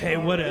like, okay,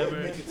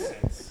 whatever.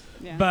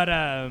 Yeah.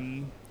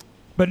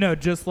 But no,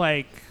 just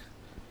like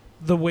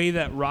the way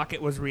that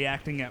Rocket was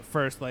reacting at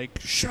first, like,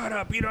 shut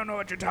up, you don't know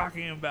what you're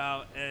talking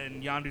about,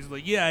 and Yondu's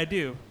like, yeah, I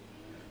do,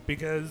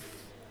 because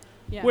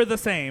Yeah. we're the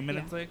same, and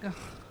Yeah. it's like, ugh,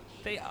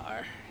 they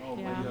are. Oh,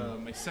 Yeah.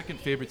 my second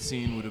favorite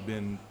scene would have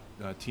been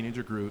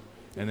Teenager Groot.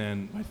 And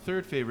then my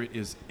third favorite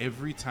is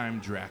every time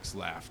Drax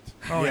laughed.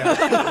 Oh,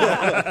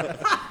 yeah.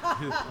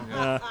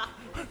 Yeah.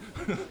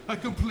 I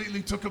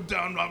completely took him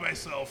down by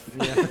myself.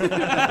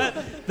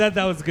 That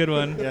was a good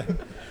one. There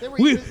were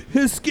We, even-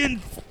 his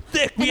skin's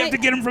thick. We And have to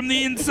I- get him from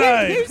the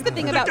inside. Here's the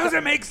thing That about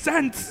doesn't make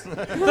sense.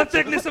 The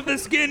thickness of the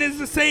skin is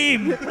the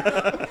same.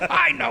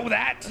 I know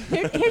that.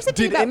 here's the thing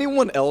Did about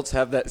anyone else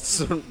have that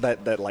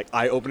that like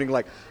eye-opening,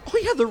 like, oh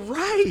yeah, they're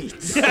right?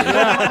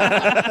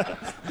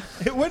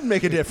 It wouldn't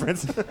make a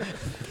difference.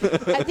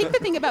 I think the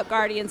thing about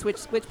Guardians, which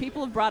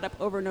people have brought up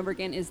over and over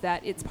again, is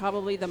that it's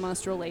probably the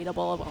most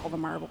relatable of all the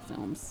Marvel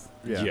films.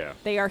 Yeah.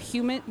 They are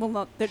human.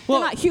 Well, they're Well-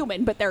 not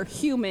human, but they're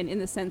human in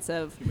the sense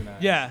of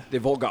Yeah.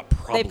 They've all got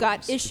problems. they've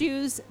got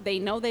issues. They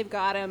know they've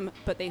got them,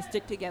 but they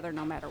stick together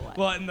no matter what.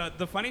 Well, and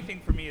the funny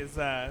thing for me is,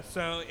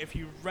 so if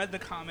you read the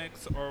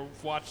comics or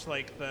watched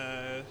like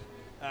the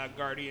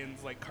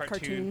Guardians like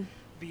cartoon.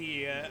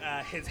 The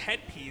his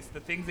headpiece, the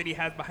things that he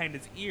has behind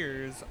his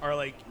ears, are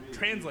like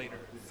translators,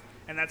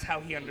 and that's how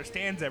he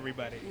understands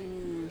everybody.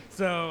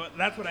 So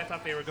that's what I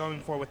thought they were going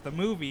for with the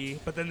movie.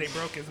 But then they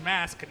broke his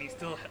mask, and he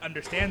still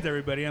understands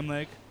everybody. I'm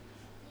like,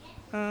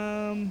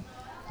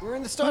 We're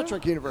in the Star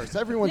Trek universe.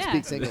 Everyone Yeah.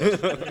 speaks English.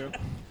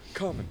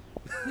 common.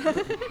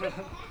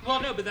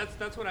 well, no, but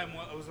that's what I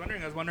was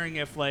wondering. I was wondering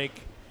if like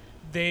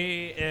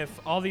if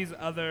all these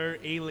other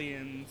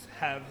aliens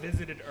have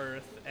visited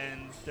Earth,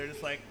 and they're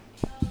just like,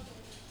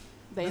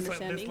 they this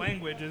understand this English.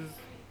 language is.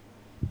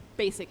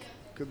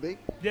 Could be.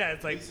 Yeah,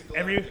 it's like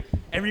everybody.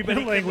 The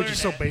can language learn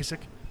is so it. basic.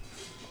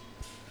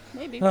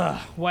 Maybe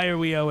Why are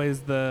we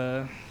always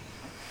the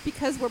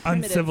because we're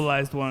primitive.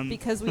 uncivilized one?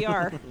 Because we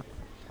are.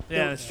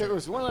 Yeah, that's There true.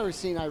 was one other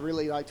scene I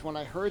really liked when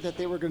I heard that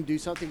they were going to do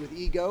something with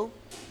Ego.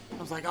 I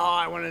was like, oh,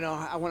 I want to know.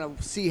 I want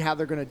to see how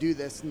they're going to do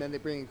this. And then they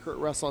bring in Kurt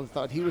Russell and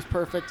thought he was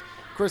perfect.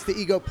 Of course, the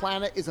Ego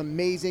planet is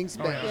amazing.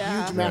 Spent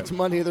yeah. huge amounts of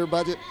money of their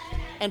budget.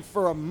 And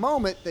for a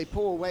moment, they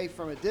pull away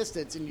from a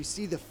distance and you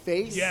see the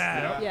face.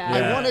 Yeah. Yeah.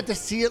 I wanted to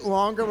see it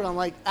longer, but I'm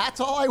like, that's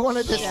all I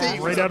wanted to Yeah. see.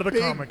 was Right a out of the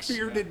big comics.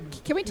 Bearded.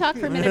 Can we talk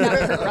for a minute about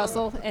Kurt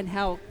Russell and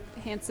how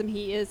handsome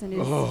he is and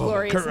his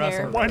glorious Kurt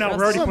hair? Russell. Why not? Kurt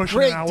We're already Some pushing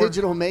great an hour.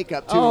 digital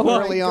makeup too Oh,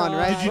 early my on, God.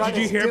 right? Did you Brought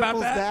his hear about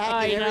dimples that? back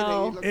I and everything.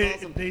 know. He looked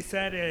awesome. They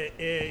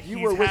said You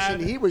he's were wishing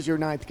had- he was your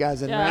ninth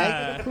cousin,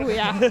 right? Ooh,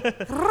 yeah.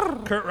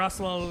 Kurt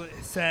Russell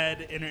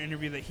said in an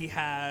interview that he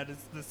had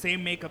the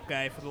same makeup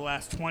guy for the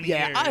last 20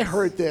 Yeah, years. I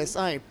heard this.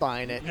 I ain't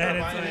buying it. And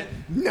it's like,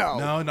 No.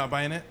 No, not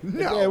buying it.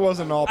 No. It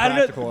wasn't all I don't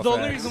practical know. The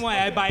only effects. reason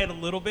why I buy it a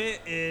little bit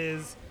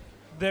is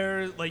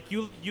there, like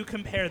you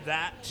compare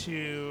that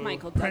to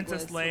Michael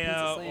Princess Douglas or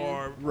Leia Princess Leia.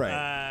 or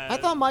Right. I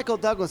thought Michael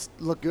Douglas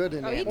looked good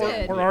in Oh, it. he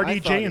did. Or I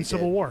thought RDJ he in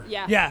Civil did. War.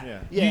 Yeah. yeah.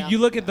 Yeah. You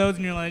look at those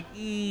and you're like,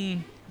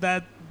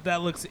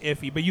 that looks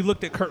iffy. But you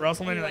looked at Kurt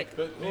Russell and you're like,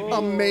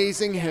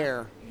 Amazing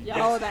hair.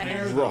 Yeah. Oh, that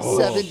hair.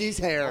 70s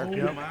hair.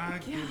 Oh my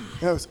goodness.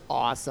 That was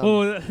awesome.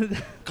 oh,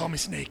 Call me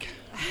Snake.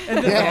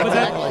 yeah,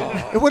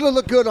 exactly. It would have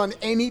looked good on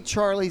any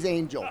Charlie's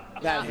Angel.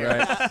 That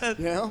hair.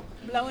 You know?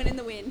 Blowing in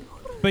the wind.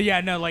 but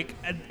yeah, no, like,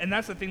 and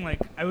that's the thing. Like,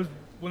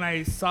 when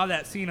I saw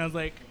that scene, I was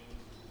like,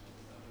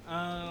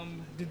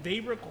 did they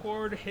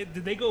record?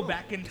 Did they go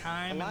back in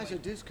time? Elijah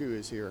Dushku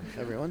is here,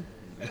 everyone.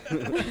 I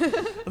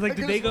was like,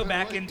 did they go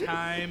back in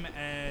time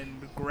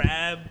and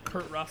grab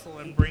Kurt Russell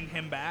and bring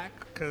him back?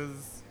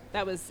 Because,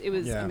 It was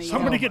Yeah. amazing.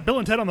 Somebody get Bill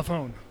and Ted on the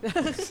phone.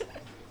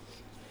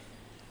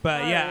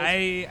 but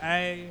yeah,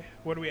 I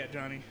what are we at,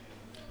 Johnny?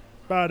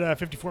 About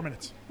 54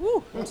 minutes.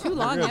 Woo, 2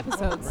 long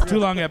episodes. 2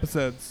 long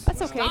episodes.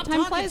 That's okay. Stop Time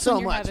talking flies so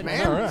when you're much, having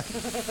man.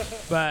 fun.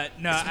 But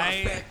no,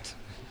 I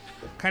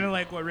kind of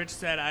like what Rich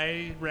said.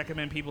 I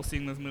recommend people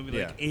seeing this movie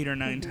like 8 or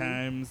 9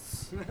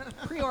 times.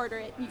 Pre-order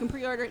it. You can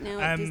pre-order it now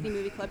at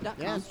DisneyMovieClub.com.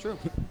 Yeah, it's true.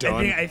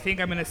 I think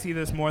I'm gonna see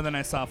this more than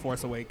I saw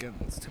Force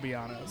Awakens, to be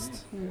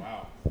honest.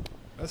 Wow.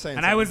 That's saying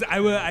And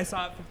I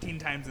saw it 15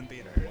 times in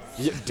theaters.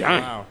 Yeah,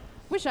 damn. Wow.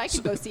 Wish I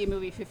could go see a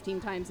movie 15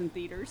 times in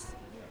theaters.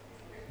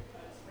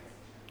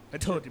 I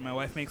told you, my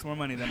wife makes more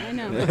money than I I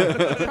know. do.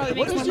 Probably What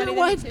makes does more your money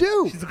wife than me,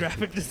 too. do? She's a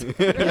graphic designer.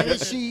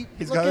 Is she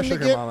He's got a looking to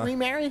sugar get mama.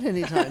 remarried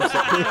anytime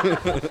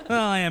soon?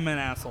 Well, I am an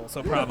asshole,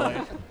 so probably.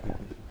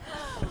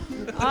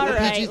 All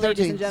right, PG-13. ladies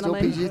and Still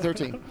gentlemen.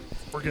 PG-13.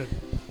 We're good.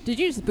 Did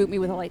you just boot me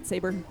with a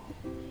lightsaber?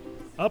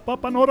 Up,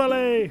 and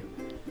orale.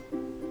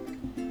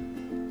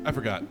 I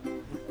forgot.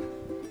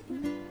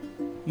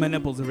 My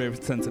nipples are very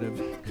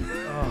sensitive.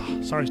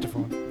 Oh, sorry,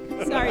 Stefan.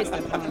 Sorry,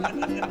 Stefan.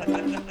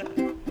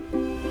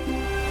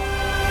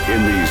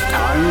 In these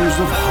times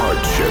of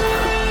hardship,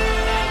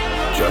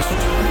 just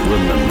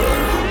remember,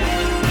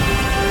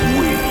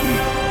 we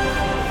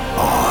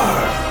are